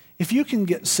 If you can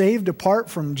get saved apart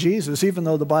from Jesus, even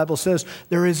though the Bible says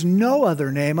there is no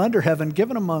other name under heaven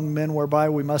given among men whereby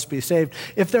we must be saved,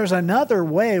 if there's another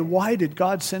way, why did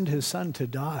God send his son to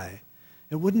die?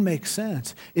 It wouldn't make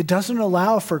sense. It doesn't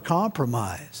allow for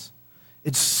compromise.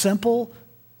 It's simple,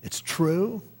 it's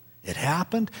true, it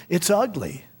happened, it's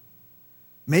ugly.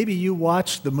 Maybe you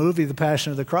watched the movie The Passion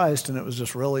of the Christ and it was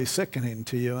just really sickening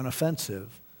to you and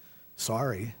offensive.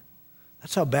 Sorry.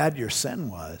 That's how bad your sin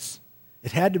was.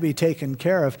 It had to be taken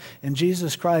care of, and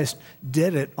Jesus Christ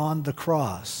did it on the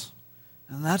cross.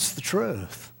 And that's the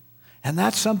truth. And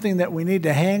that's something that we need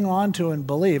to hang on to and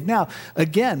believe. Now,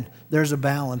 again, there's a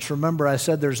balance. Remember, I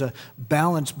said there's a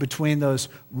balance between those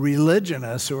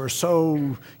religionists who are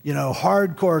so,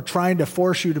 hardcore trying to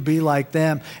force you to be like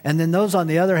them, and then those on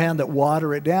the other hand that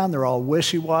water it down. They're all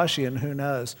wishy-washy and who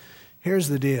knows. Here's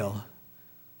the deal.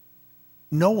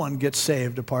 No one gets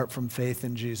saved apart from faith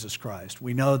in Jesus Christ.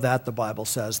 We know that. The Bible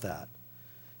says that.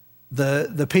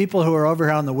 The people who are over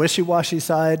here on the wishy-washy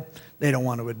side, they don't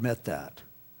want to admit that.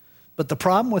 But the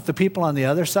problem with the people on the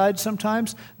other side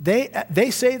sometimes,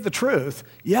 they say the truth.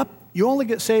 Yep, you only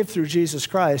get saved through Jesus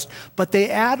Christ, but they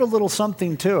add a little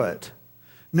something to it.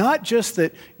 Not just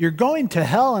that you're going to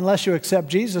hell unless you accept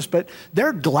Jesus, but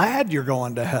they're glad you're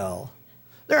going to hell.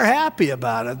 They're happy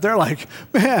about it. They're like,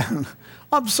 man,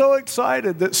 I'm so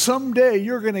excited that someday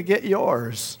you're going to get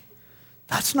yours.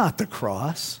 That's not the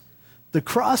cross. The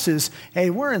cross is, hey,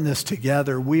 we're in this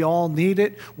together. We all need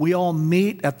it. We all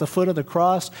meet at the foot of the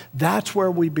cross. That's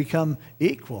where we become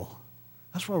equal.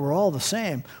 That's where we're all the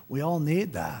same. We all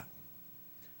need that.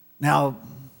 Now,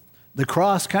 the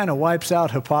cross kind of wipes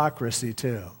out hypocrisy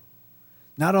too.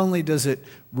 Not only does it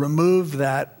remove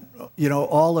that,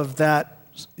 all of that,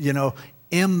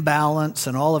 imbalance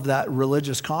and all of that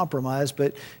religious compromise,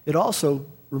 but it also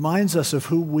reminds us of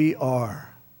who we are.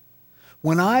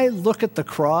 When I look at the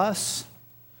cross,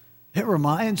 it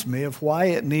reminds me of why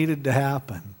it needed to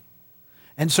happen.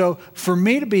 And so for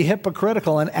me to be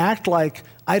hypocritical and act like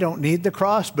I don't need the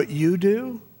cross, but you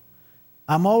do,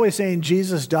 I'm always saying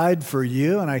Jesus died for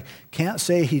you, and I can't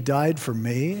say he died for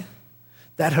me.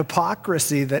 That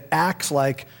hypocrisy that acts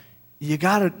like you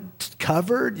got it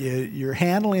covered, you're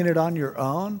handling it on your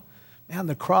own. Man,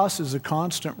 the cross is a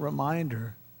constant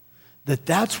reminder that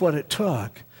that's what it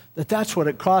took. That's what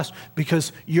it cost,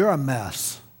 because you're a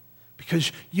mess,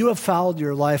 because you have fouled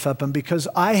your life up, and because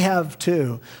I have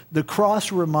too. The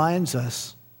cross reminds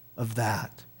us of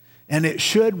that, and it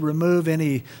should remove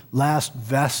any last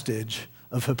vestige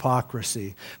of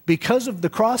hypocrisy. Because of the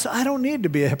cross, I don't need to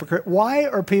be a hypocrite. Why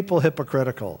are people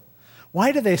hypocritical?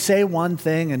 Why do they say one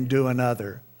thing and do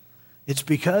another? It's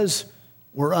because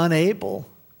we're unable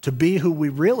to be who we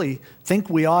really think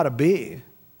we ought to be.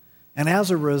 And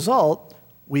as a result,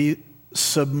 we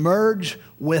submerge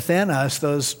within us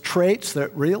those traits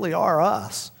that really are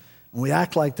us. And we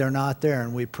act like they're not there,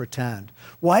 and we pretend.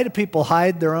 Why do people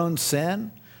hide their own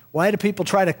sin? Why do people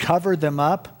try to cover them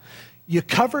up? You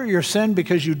cover your sin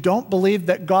because you don't believe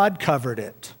that God covered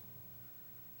it.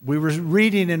 We were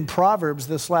reading in Proverbs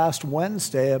this last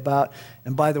Wednesday about,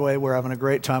 and by the way, we're having a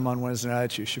great time on Wednesday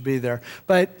nights. You should be there.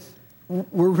 But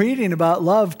we're reading about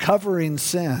love covering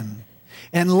sin.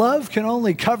 And love can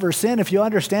only cover sin if you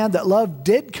understand that love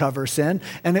did cover sin,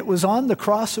 and it was on the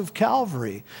cross of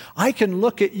Calvary. I can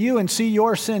look at you and see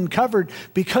your sin covered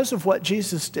because of what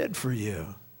Jesus did for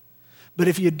you. But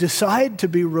if you decide to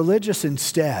be religious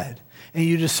instead, and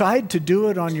you decide to do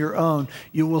it on your own,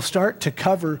 you will start to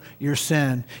cover your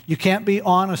sin. You can't be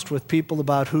honest with people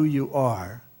about who you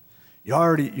are.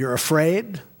 You're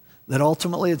afraid that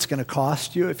ultimately it's going to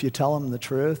cost you if you tell them the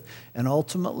truth, and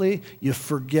ultimately you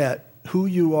forget who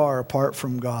you are apart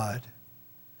from God.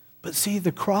 But see,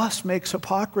 the cross makes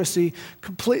hypocrisy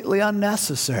completely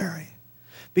unnecessary.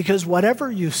 Because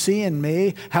whatever you see in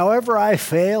me, however I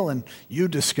fail and you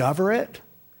discover it,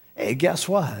 hey, guess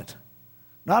what?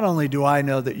 Not only do I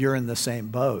know that you're in the same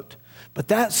boat, but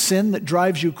that sin that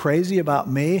drives you crazy about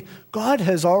me, God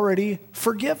has already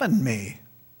forgiven me.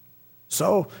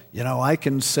 So, I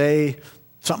can say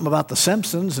something about The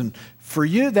Simpsons, and for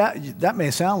you, that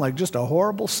may sound like just a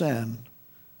horrible sin.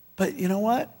 But you know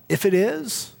what? If it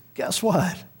is, guess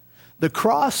what? The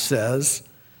cross says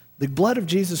the blood of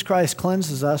Jesus Christ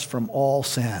cleanses us from all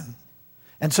sin.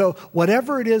 And so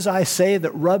whatever it is I say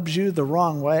that rubs you the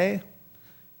wrong way,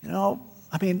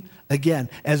 again,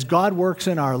 as God works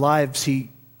in our lives, he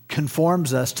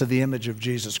conforms us to the image of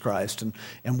Jesus Christ,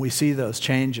 and we see those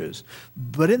changes.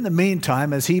 But in the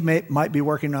meantime, as he might be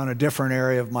working on a different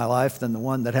area of my life than the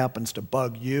one that happens to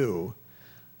bug you,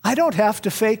 I don't have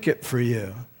to fake it for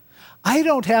you. I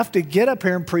don't have to get up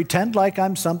here and pretend like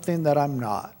I'm something that I'm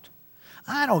not.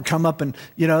 I don't come up and,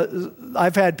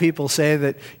 I've had people say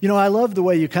that, I love the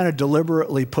way you kind of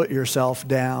deliberately put yourself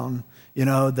down,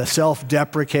 the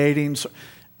self-deprecating.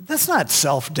 That's not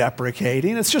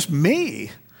self-deprecating. It's just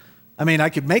me. I mean, I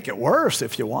could make it worse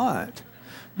if you want.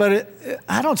 But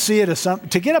I don't see it as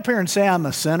to get up here and say I'm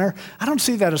a sinner, I don't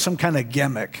see that as some kind of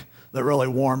gimmick that really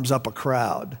warms up a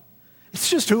crowd. It's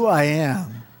just who I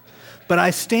am. But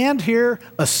I stand here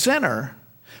a sinner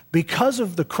because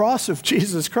of the cross of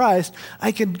Jesus Christ.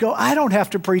 I don't have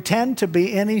to pretend to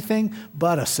be anything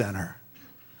but a sinner.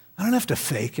 I don't have to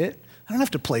fake it. I don't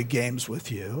have to play games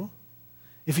with you.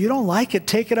 If you don't like it,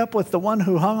 take it up with the one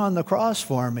who hung on the cross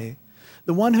for me.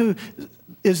 The one who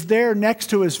is there next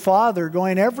to his Father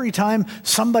going every time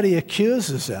somebody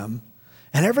accuses him,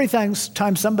 and every time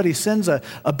somebody sends a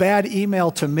bad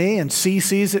email to me and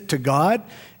CCs it to God,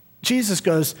 Jesus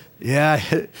goes, yeah,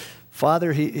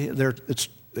 Father,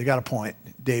 they got a point.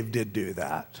 Dave did do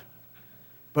that.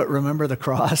 But remember the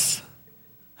cross?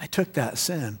 I took that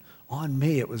sin on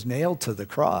me. It was nailed to the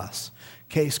cross.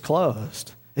 Case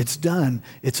closed. It's done.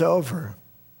 It's over.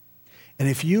 And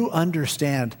if you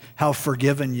understand how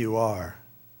forgiven you are,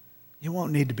 you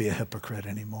won't need to be a hypocrite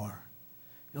anymore.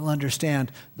 You'll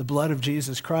understand the blood of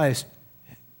Jesus Christ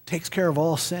takes care of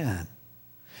all sin.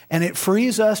 And it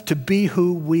frees us to be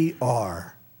who we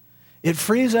are. It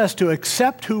frees us to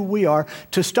accept who we are,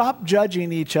 to stop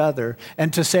judging each other,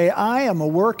 and to say, I am a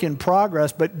work in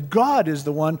progress, but God is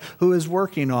the one who is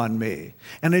working on me.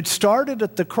 And it started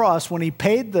at the cross when he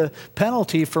paid the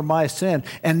penalty for my sin.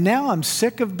 And now I'm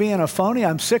sick of being a phony.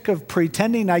 I'm sick of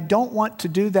pretending. I don't want to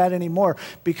do that anymore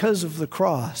because of the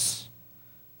cross.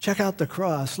 Check out the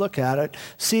cross. Look at it.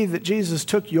 See that Jesus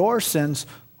took your sins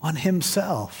on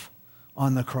himself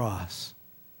on the cross.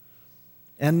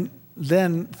 And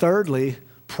then thirdly,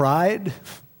 pride.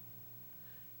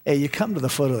 Hey, you come to the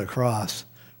foot of the cross.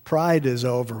 Pride is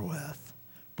over with.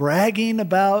 Bragging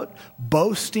about,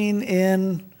 boasting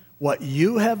in what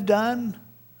you have done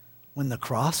when the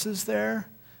cross is there.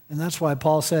 And that's why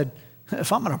Paul said,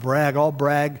 if I'm going to brag, I'll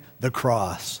brag the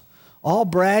cross. I'll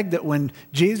brag that when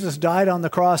Jesus died on the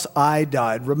cross, I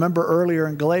died. Remember earlier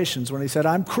in Galatians when he said,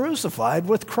 I'm crucified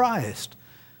with Christ.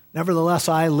 Nevertheless,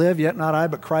 I live, yet not I,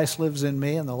 but Christ lives in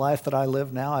me. And the life that I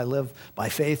live now, I live by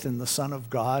faith in the Son of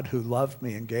God who loved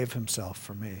me and gave himself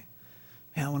for me.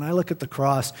 Man, when I look at the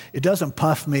cross, it doesn't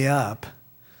puff me up.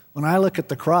 When I look at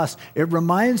the cross, it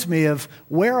reminds me of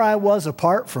where I was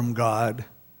apart from God,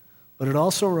 but it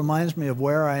also reminds me of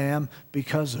where I am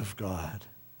because of God.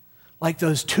 Like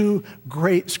those two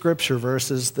great scripture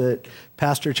verses that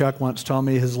Pastor Chuck once told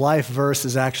me, his life verse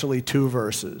is actually two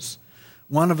verses.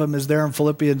 One of them is there in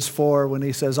Philippians 4 when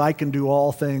he says, I can do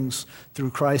all things through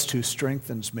Christ who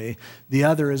strengthens me. The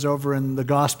other is over in the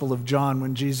Gospel of John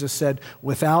when Jesus said,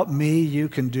 without me, you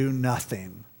can do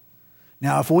nothing.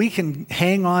 Now, if we can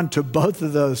hang on to both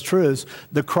of those truths,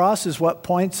 the cross is what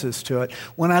points us to it.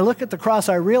 When I look at the cross,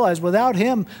 I realize without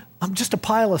him, I'm just a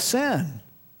pile of sin.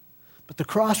 But the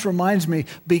cross reminds me,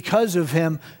 because of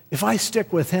him, if I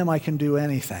stick with him, I can do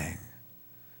anything.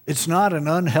 It's not an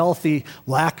unhealthy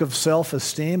lack of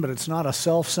self-esteem, but it's not a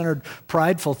self-centered,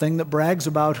 prideful thing that brags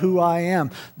about who I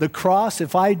am. The cross,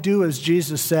 if I do as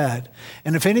Jesus said,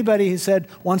 and if anybody, he said,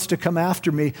 wants to come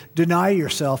after me, deny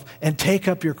yourself and take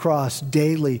up your cross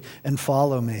daily and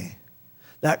follow me.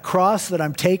 That cross that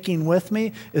I'm taking with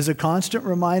me is a constant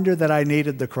reminder that I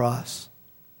needed the cross.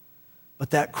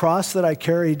 But that cross that I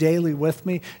carry daily with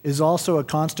me is also a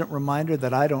constant reminder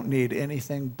that I don't need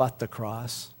anything but the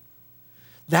cross.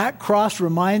 That cross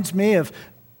reminds me of,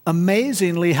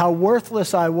 amazingly, how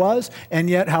worthless I was and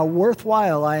yet how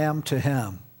worthwhile I am to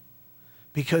him.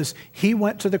 Because he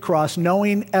went to the cross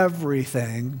knowing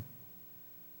everything,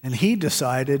 and he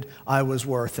decided I was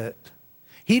worth it.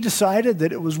 He decided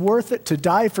that it was worth it to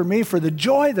die for me for the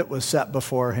joy that was set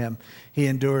before him. He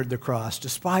endured the cross,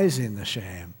 despising the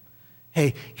shame.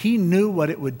 Hey, he knew what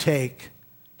it would take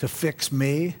to fix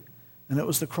me, and it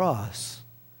was the cross.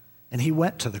 And he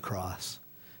went to the cross.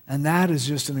 And that is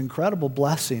just an incredible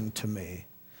blessing to me.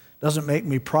 Doesn't make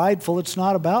me prideful. It's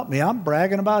not about me. I'm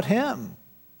bragging about him.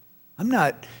 I'm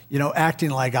not,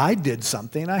 acting like I did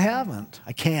something. I haven't.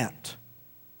 I can't.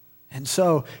 And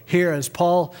so here, as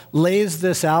Paul lays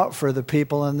this out for the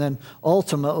people, and then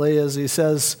ultimately as he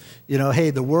says, hey,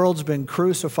 the world's been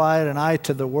crucified and I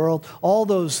to the world, all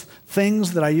those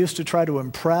things that I used to try to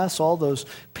impress, all those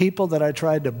people that I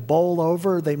tried to bowl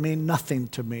over, they mean nothing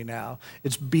to me now.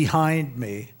 It's behind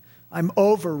me. I'm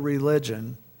over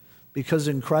religion because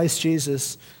in Christ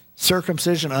Jesus,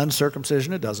 circumcision,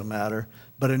 uncircumcision, it doesn't matter,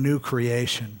 but a new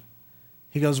creation.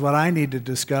 He goes, what I need to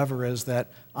discover is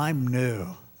that I'm new.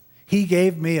 He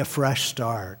gave me a fresh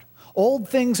start. Old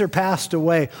things are passed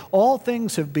away. All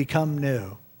things have become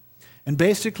new. And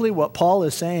basically what Paul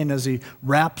is saying as he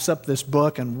wraps up this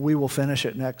book, and we will finish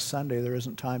it next Sunday. There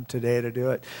isn't time today to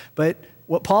do it. But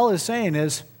what Paul is saying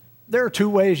is there are two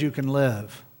ways you can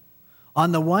live.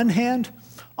 On the one hand,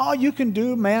 you can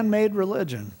do man-made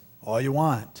religion, all you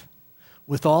want,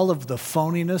 with all of the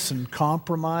phoniness and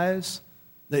compromise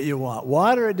that you want.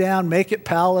 Water it down, make it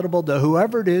palatable to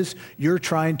whoever it is you're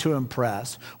trying to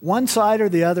impress. One side or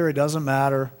the other, it doesn't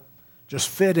matter. Just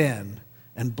fit in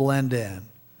and blend in.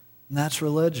 And that's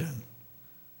religion.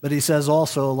 But he says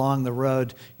also along the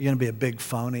road, you're going to be a big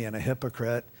phony and a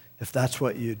hypocrite if that's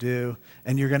what you do.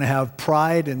 And you're going to have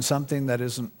pride in something that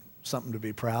isn't something to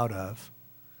be proud of.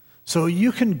 So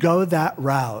you can go that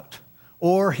route.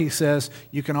 Or, he says,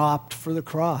 you can opt for the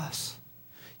cross.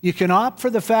 You can opt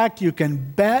for the fact you can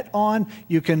bet on,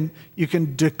 you can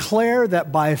declare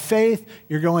that by faith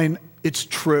you're going, it's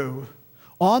true.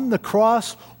 On the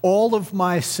cross, all of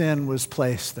my sin was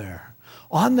placed there.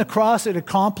 On the cross, it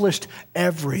accomplished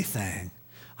everything.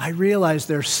 I realize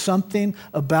there's something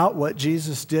about what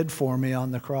Jesus did for me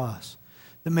on the cross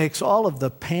that makes all of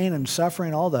the pain and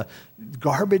suffering, all the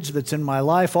garbage that's in my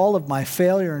life, all of my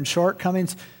failure and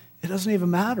shortcomings, it doesn't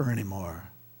even matter anymore.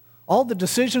 All the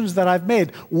decisions that I've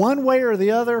made, one way or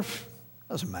the other,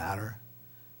 doesn't matter.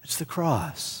 It's the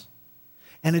cross.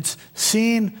 And it's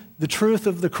seeing the truth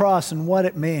of the cross and what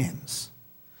it means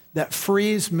that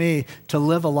frees me to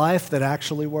live a life that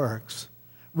actually works.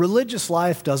 Religious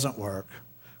life doesn't work.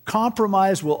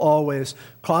 Compromise will always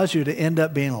cause you to end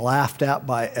up being laughed at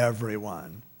by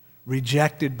everyone,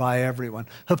 rejected by everyone.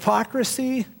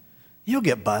 Hypocrisy, you'll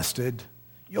get busted.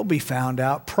 You'll be found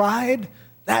out. Pride,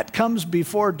 that comes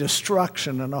before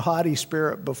destruction and a haughty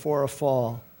spirit before a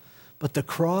fall. But the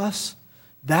cross,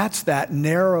 that's that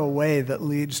narrow way that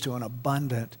leads to an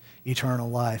abundant eternal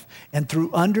life. And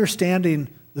through understanding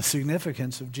the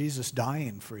significance of Jesus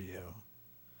dying for you,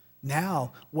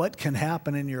 now what can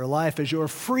happen in your life is you're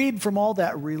freed from all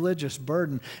that religious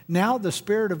burden. Now the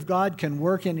Spirit of God can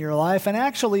work in your life and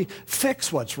actually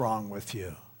fix what's wrong with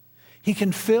you. He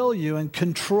can fill you and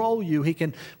control you. He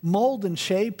can mold and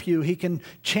shape you. He can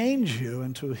change you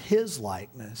into His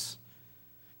likeness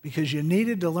because you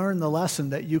needed to learn the lesson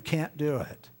that you can't do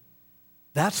it.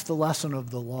 That's the lesson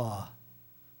of the law.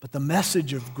 But the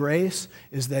message of grace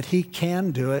is that He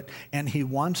can do it and He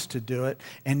wants to do it,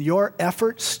 and your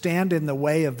efforts stand in the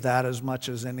way of that as much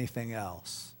as anything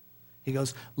else. He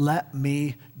goes, let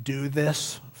me do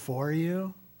this for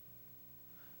you.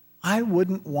 I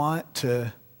wouldn't want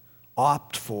to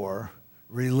opt for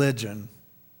religion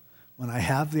when I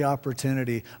have the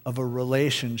opportunity of a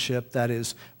relationship that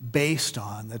is based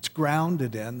on, that's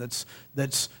grounded in,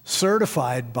 that's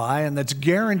certified by, and that's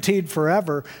guaranteed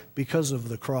forever because of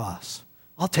the cross.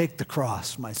 I'll take the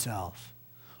cross myself.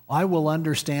 I will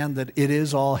understand that it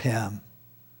is all Him.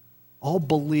 I'll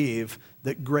believe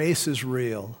that grace is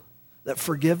real, that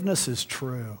forgiveness is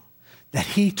true, that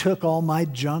He took all my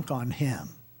junk on Him,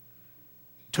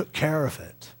 took care of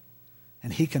it.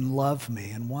 And He can love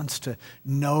me and wants to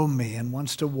know me and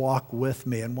wants to walk with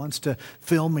me and wants to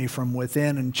fill me from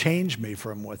within and change me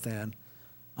from within.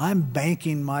 I'm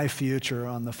banking my future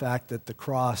on the fact that the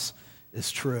cross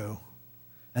is true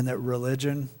and that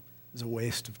religion is a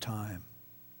waste of time.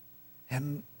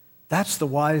 And that's the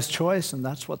wise choice, and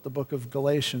that's what the book of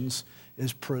Galatians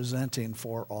is presenting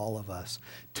for all of us.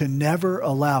 To never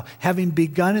allow, having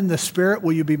begun in the Spirit,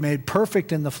 will you be made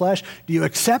perfect in the flesh? Do you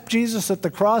accept Jesus at the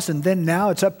cross and then now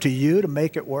it's up to you to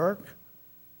make it work?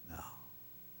 No.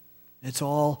 It's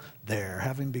all there.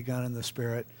 Having begun in the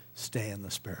Spirit, stay in the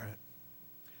Spirit.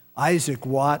 Isaac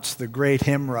Watts, the great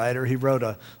hymn writer, he wrote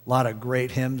a lot of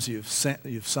great hymns. You've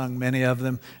sung many of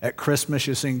them. At Christmas,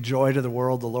 you sing Joy to the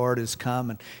World, the Lord is Come,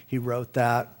 and he wrote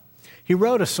that. He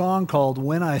wrote a song called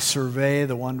When I Survey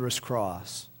the Wondrous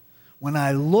Cross. When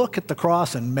I look at the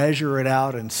cross and measure it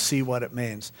out and see what it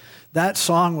means. That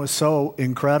song was so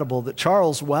incredible that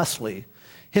Charles Wesley,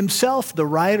 himself the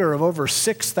writer of over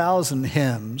 6,000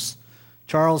 hymns,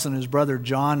 Charles and his brother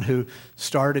John, who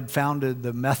founded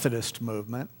the Methodist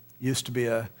movement, used to be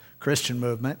a Christian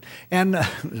movement, and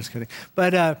just kidding,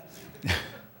 but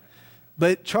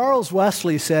But Charles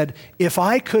Wesley said, if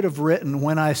I could have written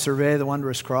When I Survey the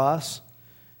Wondrous Cross,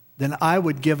 then I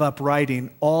would give up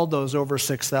writing all those over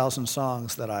 6,000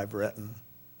 songs that I've written.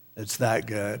 It's that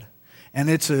good. And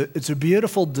it's a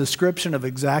beautiful description of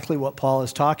exactly what Paul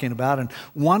is talking about. And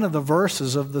one of the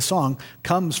verses of the song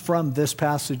comes from this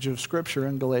passage of Scripture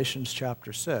in Galatians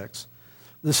chapter 6.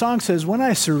 The song says, when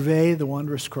I survey the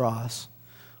wondrous cross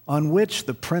on which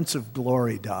the Prince of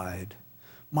Glory died,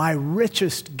 my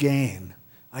richest gain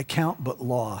I count but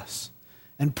loss,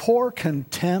 and pour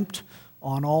contempt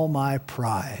on all my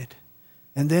pride.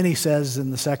 And then he says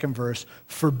in the second verse,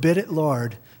 forbid it,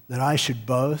 Lord, that I should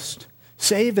boast,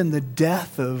 save in the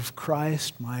death of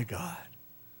Christ my God.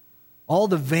 All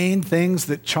the vain things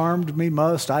that charmed me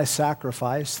most, I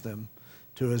sacrifice them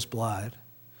to his blood.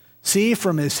 See,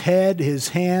 from his head, his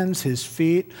hands, his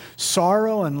feet,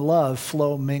 sorrow and love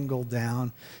flow mingled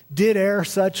down. Did e'er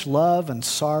such love and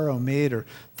sorrow meet, or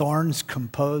thorns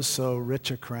compose so rich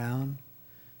a crown?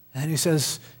 And he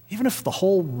says, even if the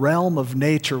whole realm of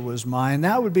nature was mine,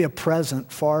 that would be a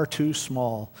present far too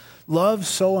small. Love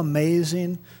so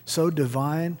amazing, so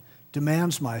divine,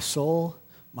 demands my soul,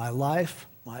 my life,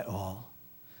 my all.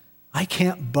 I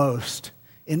can't boast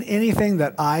in anything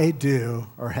that I do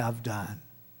or have done,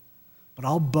 but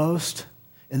I'll boast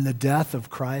in the death of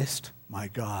Christ, my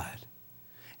God.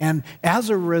 And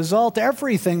as a result,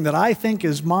 everything that I think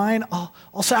is mine,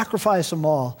 I'll sacrifice them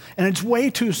all. And it's way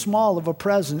too small of a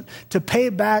present to pay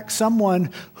back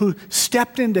someone who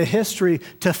stepped into history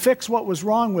to fix what was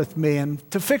wrong with me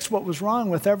and to fix what was wrong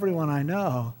with everyone I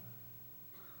know.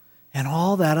 And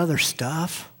all that other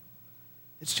stuff,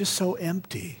 it's just so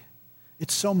empty.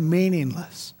 It's so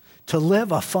meaningless to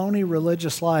live a phony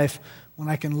religious life when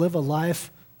I can live a life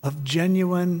of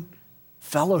genuine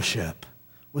fellowship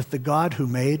with the God who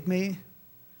made me.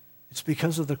 It's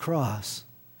because of the cross.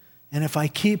 And if I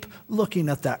keep looking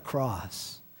at that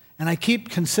cross and I keep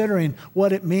considering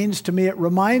what it means to me, it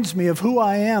reminds me of who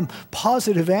I am,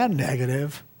 positive and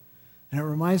negative. And it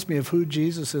reminds me of who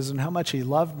Jesus is and how much he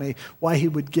loved me, why he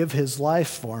would give his life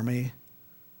for me.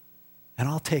 And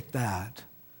I'll take that,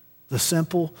 the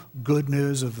simple good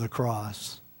news of the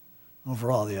cross,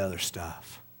 over all the other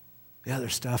stuff. The other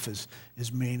stuff is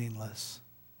meaningless,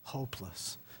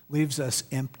 hopeless, leaves us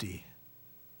empty.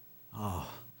 Oh,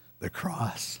 the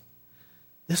cross.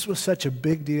 This was such a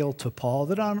big deal to Paul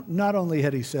that not only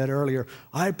had he said earlier,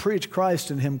 I preach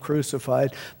Christ and him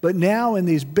crucified, but now in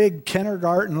these big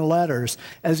kindergarten letters,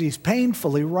 as he's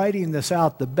painfully writing this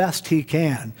out the best he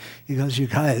can, he goes, you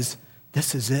guys,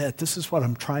 this is it. This is what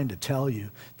I'm trying to tell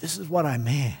you. This is what I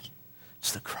mean.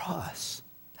 It's the cross.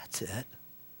 That's it.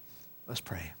 Let's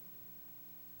pray.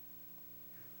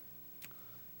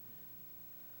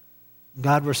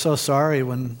 God, we're so sorry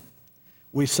when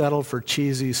we settle for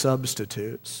cheesy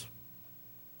substitutes.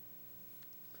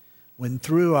 When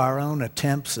through our own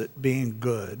attempts at being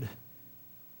good,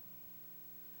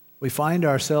 we find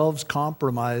ourselves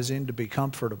compromising to be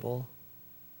comfortable.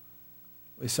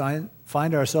 We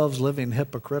find ourselves living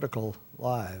hypocritical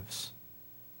lives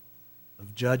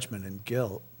of judgment and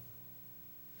guilt.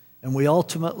 And we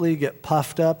ultimately get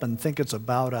puffed up and think it's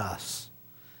about us.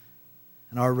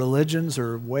 And our religions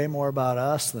are way more about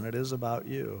us than it is about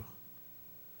you.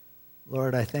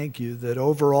 Lord, I thank you that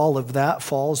over all of that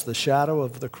falls the shadow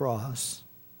of the cross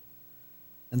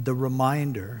and the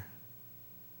reminder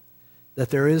that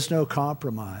there is no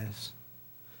compromise,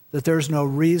 that there's no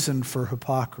reason for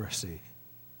hypocrisy,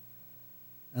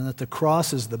 and that the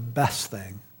cross is the best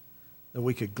thing that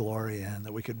we could glory in,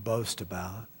 that we could boast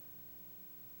about,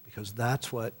 because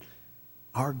that's what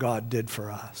our God did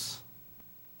for us.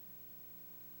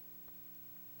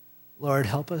 Lord,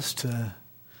 help us to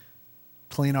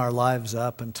clean our lives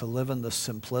up and to live in the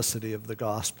simplicity of the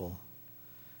gospel.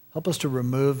 Help us to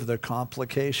remove the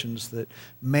complications that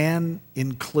man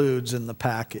includes in the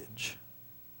package.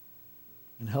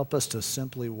 And help us to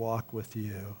simply walk with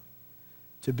you,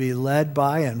 to be led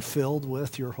by and filled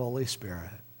with your Holy Spirit,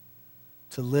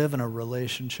 to live in a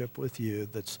relationship with you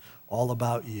that's all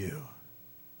about you.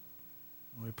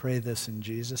 And we pray this in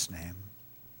Jesus' name.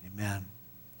 Amen.